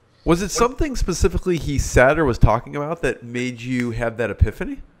 So, was it something specifically he said or was talking about that made you have that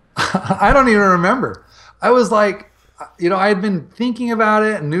epiphany? I don't even remember. I was like, I had been thinking about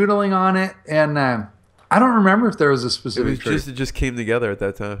it and noodling on it, and I don't remember if there was a specific it just came together at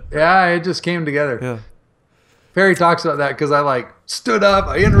that time. Yeah, it just came together. Yeah. Perry talks about that because I like stood up,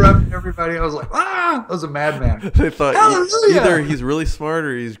 I interrupted everybody. I was like, I was a madman. They thought either he's really smart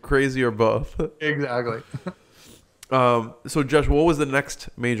or he's crazy or both. Exactly. So Josh, what was the next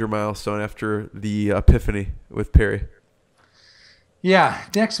major milestone after the epiphany with Perry? Yeah,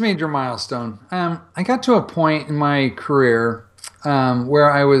 next major milestone. I got to a point in my career where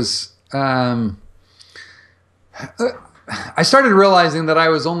I was, I started realizing that I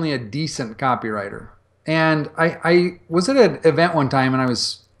was only a decent copywriter. And I was at an event one time and I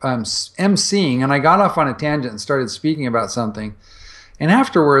was emceeing, and I got off on a tangent and started speaking about something. And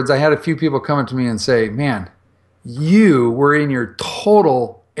afterwards, I had a few people come up to me and say, man, you were in your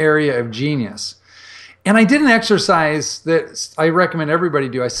total area of genius. And I did an exercise that I recommend everybody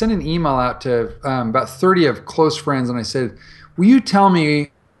do. I sent an email out to about 30 of close friends, and I said, will you tell me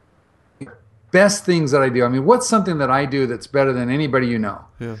best things that I do? I mean, what's something that I do that's better than anybody you know?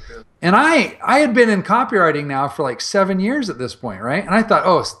 Yeah. And I had been in copywriting now for like 7 years at this point, right? And I thought,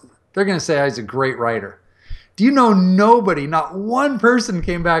 oh, they're going to say I was a great writer. Do you know nobody, not one person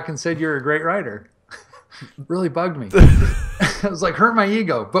came back and said you're a great writer? Really bugged me. It was like hurt my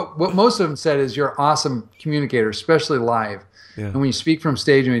ego. But what most of them said is you're an awesome communicator, especially live. Yeah. And when you speak from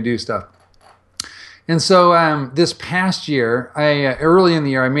stage and we do stuff. And so this past year, early in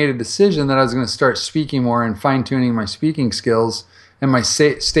the year, I made a decision that I was going to start speaking more and fine-tuning my speaking skills and my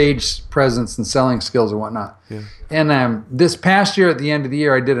stage presence and selling skills and whatnot. Yeah. And this past year, at the end of the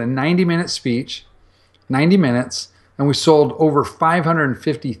year, I did a 90-minute speech, 90 minutes, and we sold over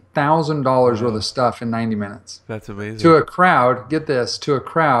 $550,000 worth of stuff in 90 minutes. That's amazing. To a crowd, get this, to a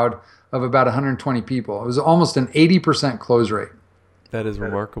crowd of about 120 people. It was almost an 80% close rate. That is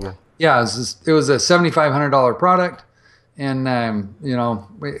remarkable. Yeah, it was a $7,500 product, and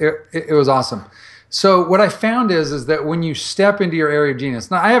it was awesome. So what I found is that when you step into your area of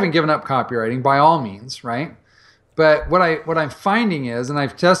genius, now I haven't given up copywriting by all means, right? But what I'm finding is, and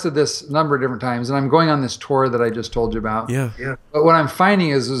I've tested this a number of different times, and I'm going on this tour that I just told you about. Yeah. But what I'm finding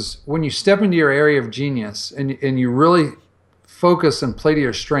is when you step into your area of genius and you really focus and play to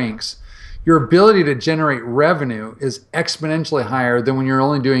your strengths, your ability to generate revenue is exponentially higher than when you're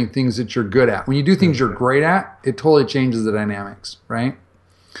only doing things that you're good at. When you do things you're great at, it totally changes the dynamics, right?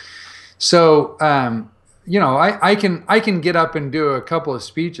 So, I can get up and do a couple of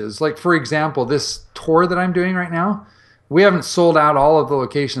speeches. Like, for example, this tour that I'm doing right now, we haven't sold out all of the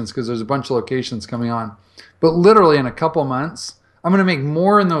locations because there's a bunch of locations coming on. But literally in a couple of months, I'm going to make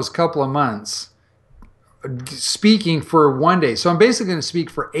more in those couple of months speaking for one day. So I'm basically going to speak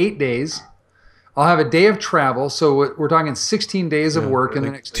for 8 days. I'll have a day of travel. So we're talking 16 days of work in the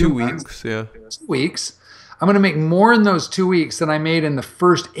next 2 weeks. 2 weeks. I'm going to make more in those 2 weeks than I made in the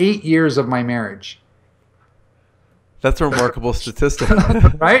first 8 years of my marriage. That's a remarkable statistic.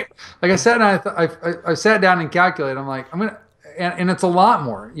 Right? Like I said, I sat down and calculated. I'm like, and it's a lot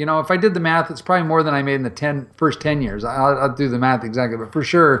more. If I did the math, it's probably more than I made in the first 10 years. I'll do the math exactly. But for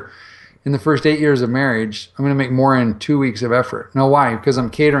sure, in the first 8 years of marriage, I'm going to make more in 2 weeks of effort. Now, why? Because I'm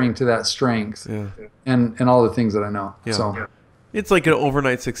catering to that strength and all the things that I know. Yeah. So. It's like an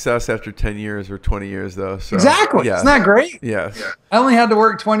overnight success after 10 years or 20 years, though. So, exactly. Yeah. Isn't that great? Yes. I only had to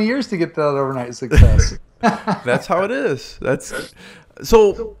work 20 years to get that overnight success. That's how it is.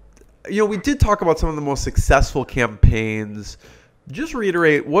 So, we did talk about some of the most successful campaigns. Just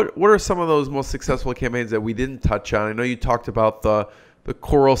reiterate, what are some of those most successful campaigns that we didn't touch on? I know you talked about the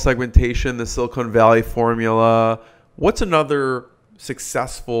Coral segmentation, the Silicon Valley formula. What's another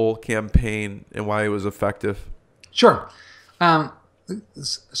successful campaign and why it was effective? Sure. So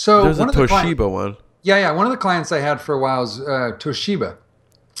there's a Toshiba one. Yeah. One of the clients I had for a while was Toshiba.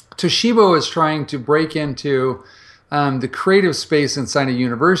 Toshiba was trying to break into the creative space inside of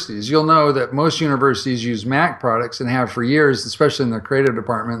universities. You'll know that most universities use Mac products and have for years, especially in their creative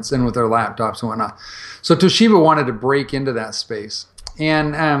departments and with their laptops and whatnot. So Toshiba wanted to break into that space.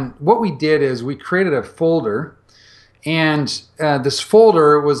 And what we did is we created a folder. And this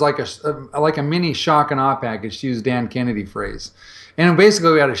folder was like a mini shock and awe package, to use Dan Kennedy phrase. And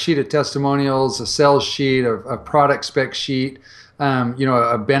basically we had a sheet of testimonials, a sales sheet, a product spec sheet,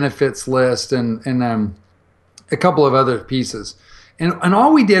 a benefits list, and a couple of other pieces. And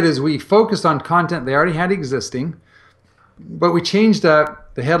all we did is we focused on content they already had existing, but we changed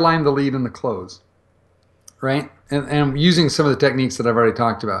up the headline, the lead, and the close, right? And using some of the techniques that I've already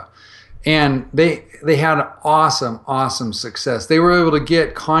talked about. And they had awesome success. They were able to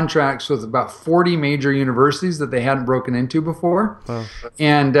get contracts with about 40 major universities that they hadn't broken into before. Wow.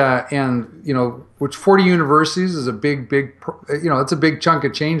 And you know, which 40 universities is a big, you know, it's a big chunk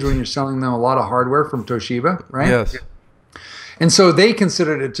of change when you're selling them a lot of hardware from Toshiba, right? Yes. And so they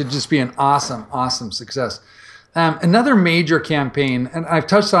considered it to just be an awesome success. Another major campaign, and I've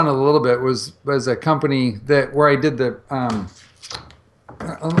touched on it a little bit, was a company where I did the.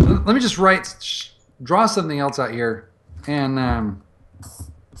 Let me just draw something else out here, and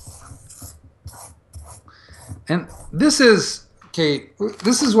this is okay.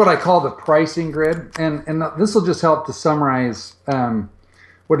 This is what I call the pricing grid, and this will just help to summarize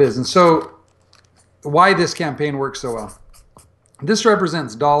what it is, and so why this campaign works so well. This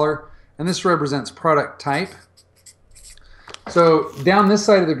represents dollar, and this represents product type. So down this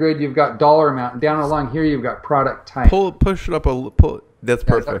side of the grid, you've got dollar amount, and down along here, you've got product type. Push it up pull. That's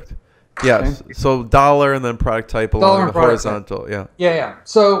perfect. Yes. Okay. So dollar and then product type along the horizontal. Type. Yeah.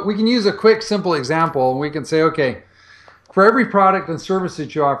 So we can use a quick, simple example. We can say, okay, for every product and service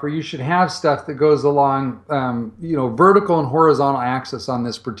that you offer, you should have stuff that goes along, you know, vertical and horizontal axis on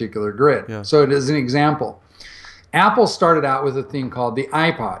this particular grid. Yeah. So it is an example. Apple started out with a thing called the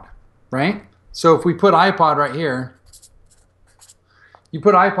iPod, right? So if we put iPod right here, you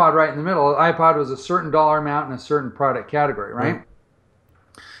put iPod right in the middle. iPod was a certain dollar amount and a certain product category, right? Mm-hmm.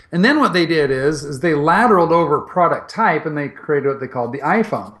 And then what they did is they lateraled over product type, and they created what they called the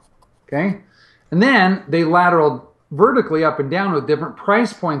iPhone, okay? And then they lateraled vertically up and down with different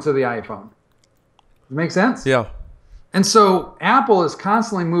price points of the iPhone. Make sense? Yeah. And so Apple is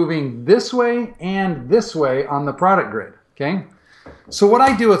constantly moving this way and this way on the product grid, okay? So what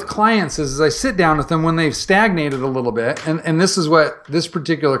I do with clients is I sit down with them when they've stagnated a little bit, and this is what this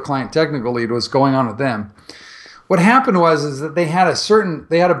particular client technical lead was going on with them. What happened is that they had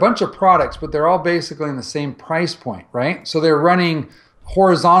a bunch of products, but they're all basically in the same price point, right? So they're running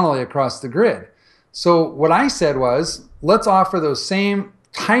horizontally across the grid. So what I said was, let's offer those same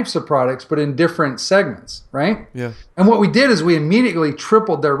types of products, but in different segments, right? Yeah. And what we did is we immediately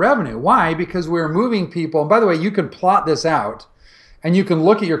tripled their revenue. Why? Because we were moving people. And by the way, you can plot this out, and you can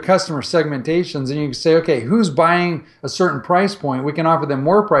look at your customer segmentations, and you can say, okay, who's buying a certain price point? We can offer them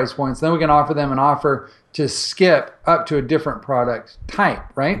more price points. Then we can offer them an offer to skip up to a different product type,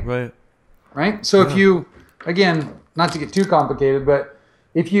 right? Right? So if you, again, not to get too complicated, but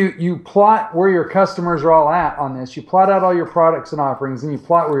if you plot where your customers are all at on this, you plot out all your products and offerings, and you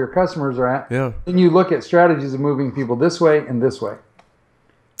plot where your customers are at, then you look at strategies of moving people this way and this way.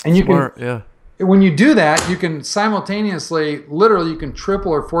 And you can, when you do that, you can simultaneously, literally, you can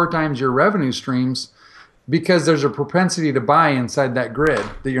triple or 4 times your revenue streams, because there's a propensity to buy inside that grid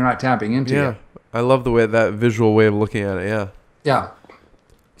that you're not tapping into yet. I love that visual way of looking at it. Yeah.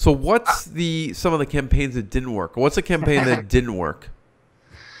 So what's some of the campaigns that didn't work? What's a campaign that didn't work,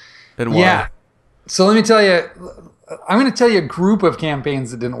 and why? Yeah. So let me tell you. I'm going to tell you a group of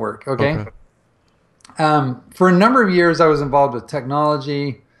campaigns that didn't work. Okay. For a number of years, I was involved with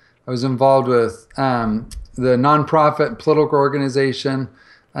technology. I was involved with the nonprofit and political organization,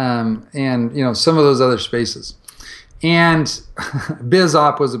 and you know, some of those other spaces. And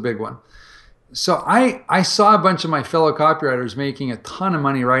BizOp was a big one. So I saw a bunch of my fellow copywriters making a ton of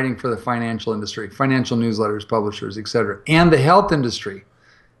money writing for the financial industry, financial newsletters, publishers, etc., and the health industry,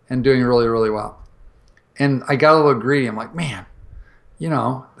 and doing really, really well. And I got a little greedy. I'm like, man, you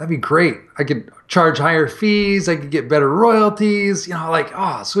know, that'd be great. I could charge higher fees. I could get better royalties. You know, like,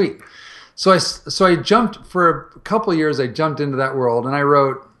 oh, sweet. So I jumped for a couple of years. I jumped into that world, and I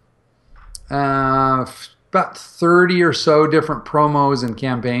wrote about 30 or so different promos and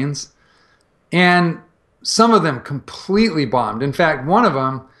campaigns. And some of them completely bombed. In fact, one of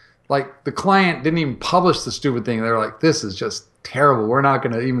them, like, the client didn't even publish the stupid thing. They were like, this is just terrible. We're not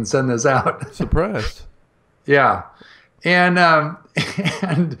going to even send this out. Surprised. Yeah. And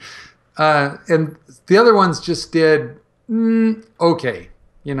the other ones just did okay,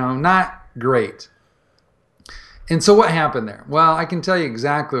 you know, not great. And so what happened there? Well, I can tell you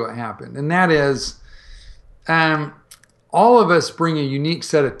exactly what happened. And that is, all of us bring a unique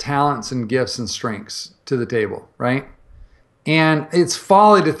set of talents and gifts and strengths to the table, right? And it's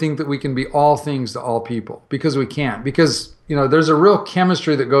folly to think that we can be all things to all people, because we can't. Because, you know, there's a real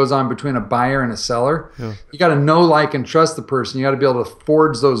chemistry that goes on between a buyer and a seller. Yeah. You got to know, like, and trust the person. You got to be able to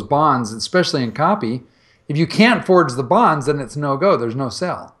forge those bonds, especially in copy. If you can't forge the bonds, then it's no go. There's no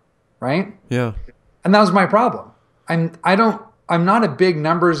sell, right? Yeah. And that was my problem. I I'm not a big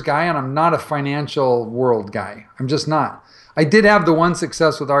numbers guy, and I'm not a financial world guy. I'm just not. I did have the one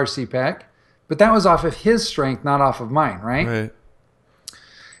success with RC Peck, but that was off of his strength, not off of mine, right? Right.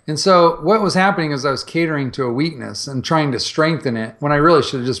 And so what was happening is I was catering to a weakness and trying to strengthen it when I really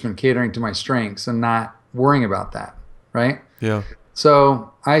should have just been catering to my strengths and not worrying about that, right? Yeah.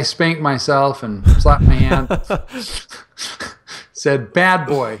 So I spanked myself and slapped my hand, said, bad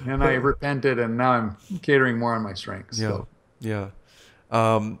boy, and I repented, and now I'm catering more on my strengths. Yeah. So. Yeah.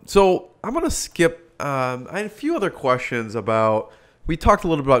 So I'm going to skip. I had a few other questions about, we talked a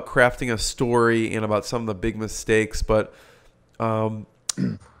little bit about crafting a story and about some of the big mistakes, but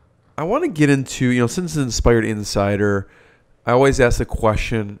I want to get into, you know, since it's Inspired Insider, I always ask the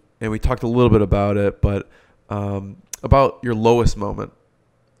question, and we talked a little bit about it, but about your lowest moment.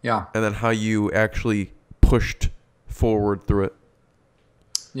 Yeah. And then how you actually pushed forward through it.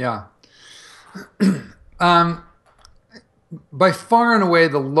 Yeah. By far and away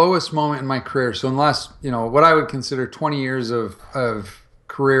the lowest moment in my career, so in the last, you know, what I would consider 20 years of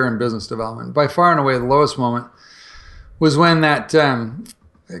career and business development, by far and away the lowest moment was when that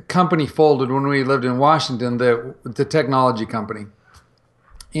company folded when we lived in Washington, the technology company.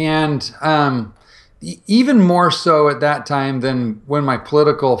 And even more so at that time than when my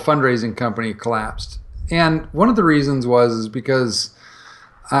political fundraising company collapsed. And one of the reasons is because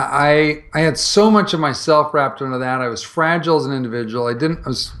I had so much of myself wrapped into that. I was fragile as an individual.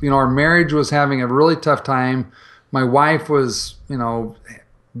 Our marriage was having a really tough time. My wife was, you know,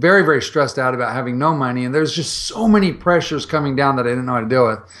 very, very stressed out about having no money. And there's just so many pressures coming down that I didn't know how to deal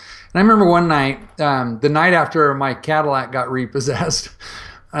with. And I remember one night, the night after my Cadillac got repossessed,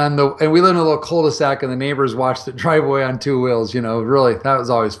 and we lived in a little cul-de-sac, and the neighbors watched it drive away on two wheels. You know, really, that was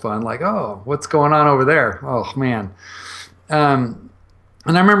always fun. Like, oh, what's going on over there? Oh, man. And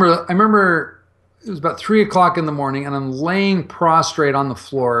I remember it was about 3 o'clock in the morning, and I'm laying prostrate on the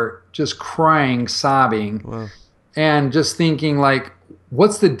floor, just crying, sobbing, Wow. and just thinking, like,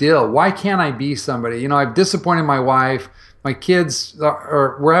 what's the deal? Why can't I be somebody? You know, I've disappointed my wife. My kids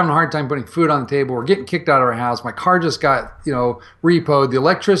we're having a hard time putting food on the table. We're getting kicked out of our house. My car just got, you know, repoed. The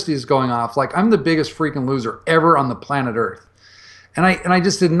electricity is going off. Like, I'm the biggest freaking loser ever on the planet Earth. And I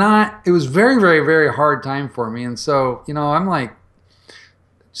just did not, it was very, very, very hard time for me. And so, you know, I'm like,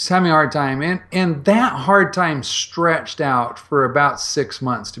 just having a hard time. And that hard time stretched out for about 6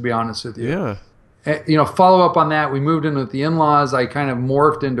 months, to be honest with you. Yeah. You know, follow up on that, we moved in with the in-laws. I kind of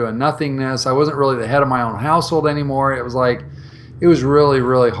morphed into a nothingness. I wasn't really the head of my own household anymore. It was like, it was really,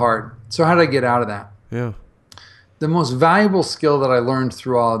 really hard. So how did I get out of that? Yeah. The most valuable skill that I learned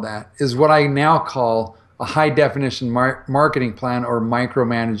through all of that is what I now call a high-definition marketing plan, or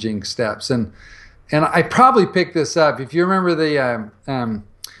micromanaging steps. And I probably picked this up. If you remember the,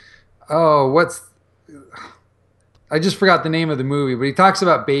 I just forgot the name of the movie, but he talks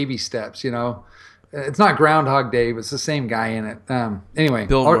about baby steps, you know. It's not Groundhog Day, but it's the same guy in it. Anyway.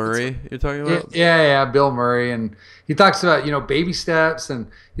 Bill Murray, you're talking about? Yeah, Bill Murray. And he talks about, you know, baby steps, and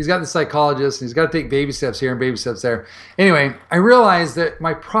he's got the psychologist, and he's got to take baby steps here and baby steps there. Anyway, I realized that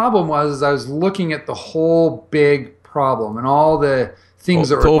my problem was I was looking at the whole big problem and all the things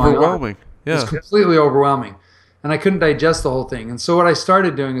that were going on. It's overwhelming. Yeah. It's completely overwhelming. And I couldn't digest the whole thing. And so what I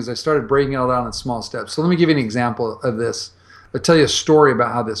started doing is I started breaking it all down in small steps. So let me give you an example of this. I'll tell you a story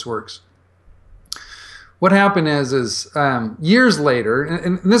about how this works. What happened is years later,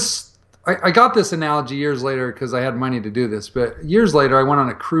 and this, I got this analogy years later because I had money to do this, but years later I went on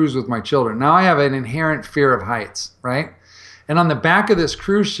a cruise with my children. Now I have an inherent fear of heights, right? And on the back of this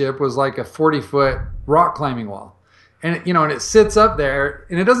cruise ship was like a 40-foot rock climbing wall. And it, you know, and it sits up there,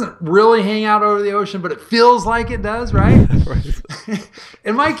 and it doesn't really hang out over the ocean, but it feels like it does, right? Right.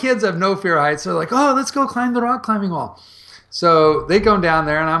 And my kids have no fear of heights. They're like, oh, let's go climb the rock climbing wall. So they go down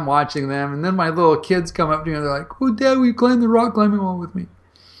there, and I'm watching them. And then my little kids come up to me, and they're like, oh, Dad, will you climb the rock climbing wall with me? I'm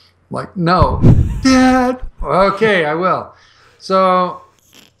like, no. Dad. Okay, I will. So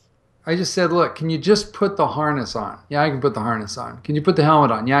I just said, look, can you just put the harness on? Yeah, I can put the harness on. Can you put the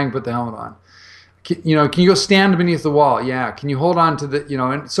helmet on? Yeah, I can put the helmet on. Can you go stand beneath the wall? Yeah. Can you hold on to the,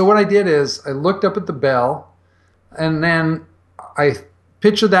 and so what I did is I looked up at the bell, and then I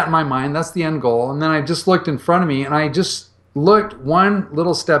pictured that in my mind. That's the end goal. And then I just looked in front of me, and I just looked one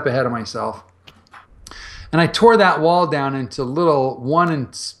little step ahead of myself. And I tore that wall down into little 1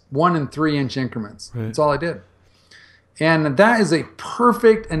 and 3 inch increments. Right. That's all I did. And that is a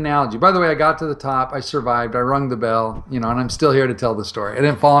perfect analogy. By the way, I got to the top. I survived. I rung the bell, and I'm still here to tell the story. I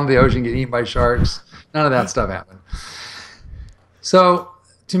didn't fall into the ocean, get eaten by sharks. None of that stuff happened. So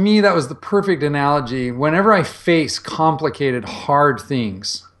to me, that was the perfect analogy. Whenever I face complicated, hard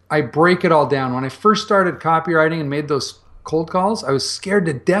things, I break it all down. When I first started copywriting and made those cold calls. I was scared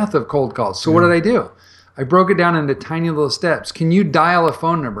to death of cold calls. So what did I do? I broke it down into tiny little steps. Can you dial a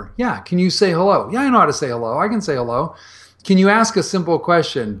phone number? Yeah. Can you say hello? Yeah, I know how to say hello. I can say hello. Can you ask a simple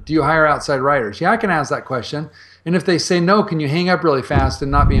question? Do you hire outside writers? Yeah, I can ask that question. And if they say no, can you hang up really fast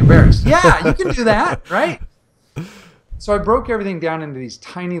and not be embarrassed? Yeah, you can do that, right? So I broke everything down into these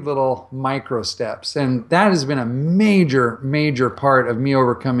tiny little micro steps. And that has been a major, major part of me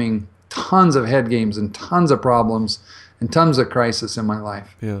overcoming tons of head games and tons of problems and tons of crisis in my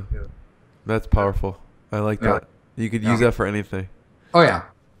life. Yeah. That's powerful. I like that. You could use that for anything. Oh, yeah.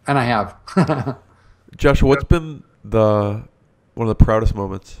 And I have. Joshua, what's been one of the proudest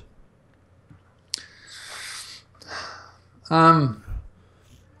moments? There's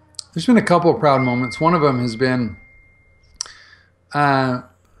been a couple of proud moments. One of them has been a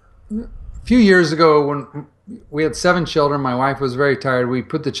few years ago when we had 7 children. My wife was very tired. We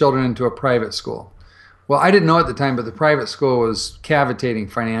put the children into a private school. Well, I didn't know at the time, but the private school was cavitating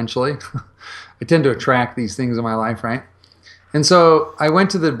financially. I tend to attract these things in my life, right? And so I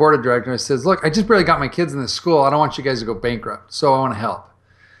went to the board of directors and I said, look, I just barely got my kids in this school. I don't want you guys to go bankrupt, so I want to help.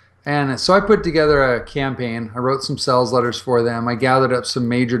 And so I put together a campaign. I wrote some sales letters for them. I gathered up some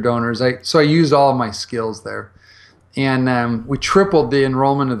major donors. So I used all of my skills there. And we tripled the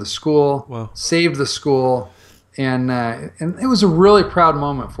enrollment of the school, saved the school, and it was a really proud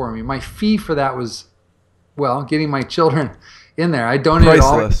moment for me. My fee for that was, well, getting my children in there. I donated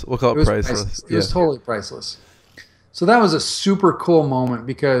priceless. We'll call it priceless. It was totally priceless. So that was a super cool moment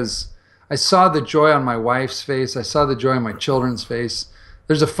because I saw the joy on my wife's face. I saw the joy on my children's face.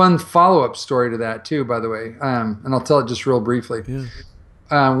 There's a fun follow-up story to that too, by the way, and I'll tell it just real briefly. Yeah.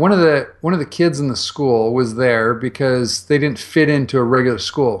 One of the kids in the school was there because they didn't fit into a regular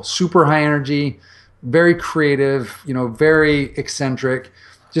school. Super high energy, very creative, very eccentric.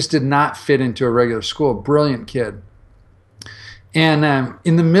 Just did not fit into a regular school. Brilliant kid. And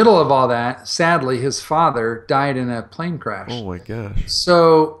in the middle of all that, sadly, his father died in a plane crash. Oh my gosh.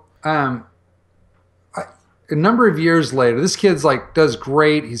 So a number of years later, this kid's does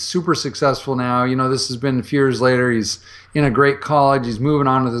great. He's super successful now. This has been a few years later. He's in a great college. He's moving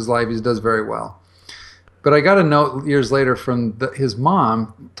on with his life. He does very well. But I got a note years later from his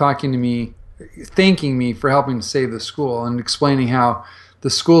mom talking to me, thanking me for helping to save the school and explaining how the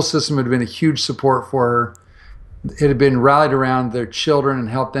school system had been a huge support for her. It had been rallied around their children and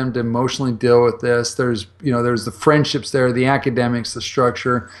helped them to emotionally deal with this. There's the friendships there, the academics, the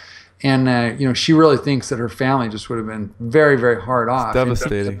structure. And, she really thinks that her family just would have been very, very hard off.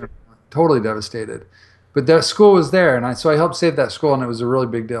 Devastating. Totally devastated. But that school was there, and so I helped save that school, and it was a really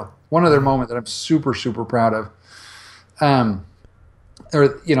big deal. One other moment that I'm super, super proud of.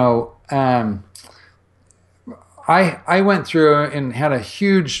 I went through and had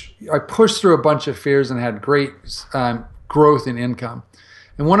I pushed through a bunch of fears and had great growth in income.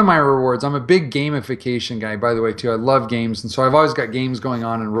 And one of my rewards, I'm a big gamification guy, by the way, too. I love games. And so I've always got games going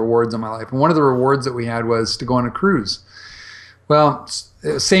on and rewards in my life. And one of the rewards that we had was to go on a cruise. Well,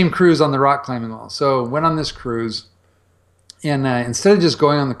 same cruise on the rock climbing wall. So went on this cruise. And instead of just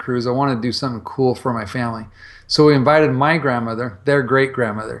going on the cruise, I wanted to do something cool for my family. So we invited my grandmother, their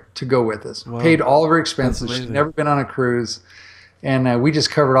great-grandmother, to go with us. Wow. Paid all of her expenses. She'd never been on a cruise. And we just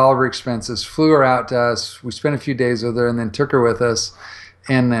covered all of her expenses, flew her out to us. We spent a few days with her and then took her with us.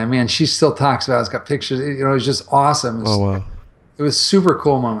 And man, she still talks about it. It's got pictures. It was just awesome. It was super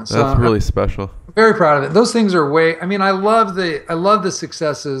cool moment. So that's really special. I'm very proud of it. Those things are I love the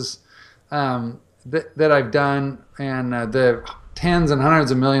successes that I've done and the tens and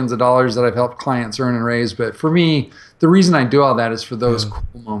hundreds of millions of dollars that I've helped clients earn and raise. But for me, the reason I do all that is for those cool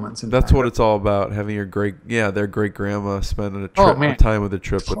moments. That's what it's all about, having their great grandma spending a time with a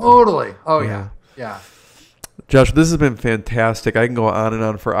trip with them. Totally. Oh, yeah. Josh, this has been fantastic. I can go on and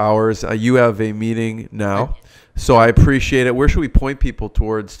on for hours. You have a meeting now, so I appreciate it. Where should we point people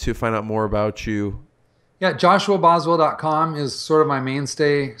towards to find out more about you? Yeah, JoshuaBoswell.com is sort of my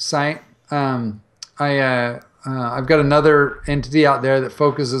mainstay site. I've got another entity out there that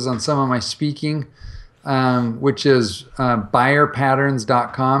focuses on some of my speaking, which is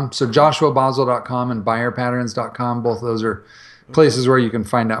BuyerPatterns.com. So JoshuaBoswell.com and BuyerPatterns.com. Both of those are places where you can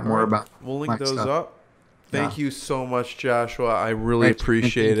find out more about. We'll link those up. Thank you so much, Joshua. I really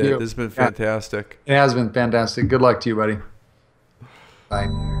appreciate it. This has been fantastic. It has been fantastic. Good luck to you, buddy.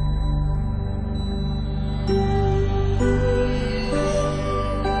 Bye.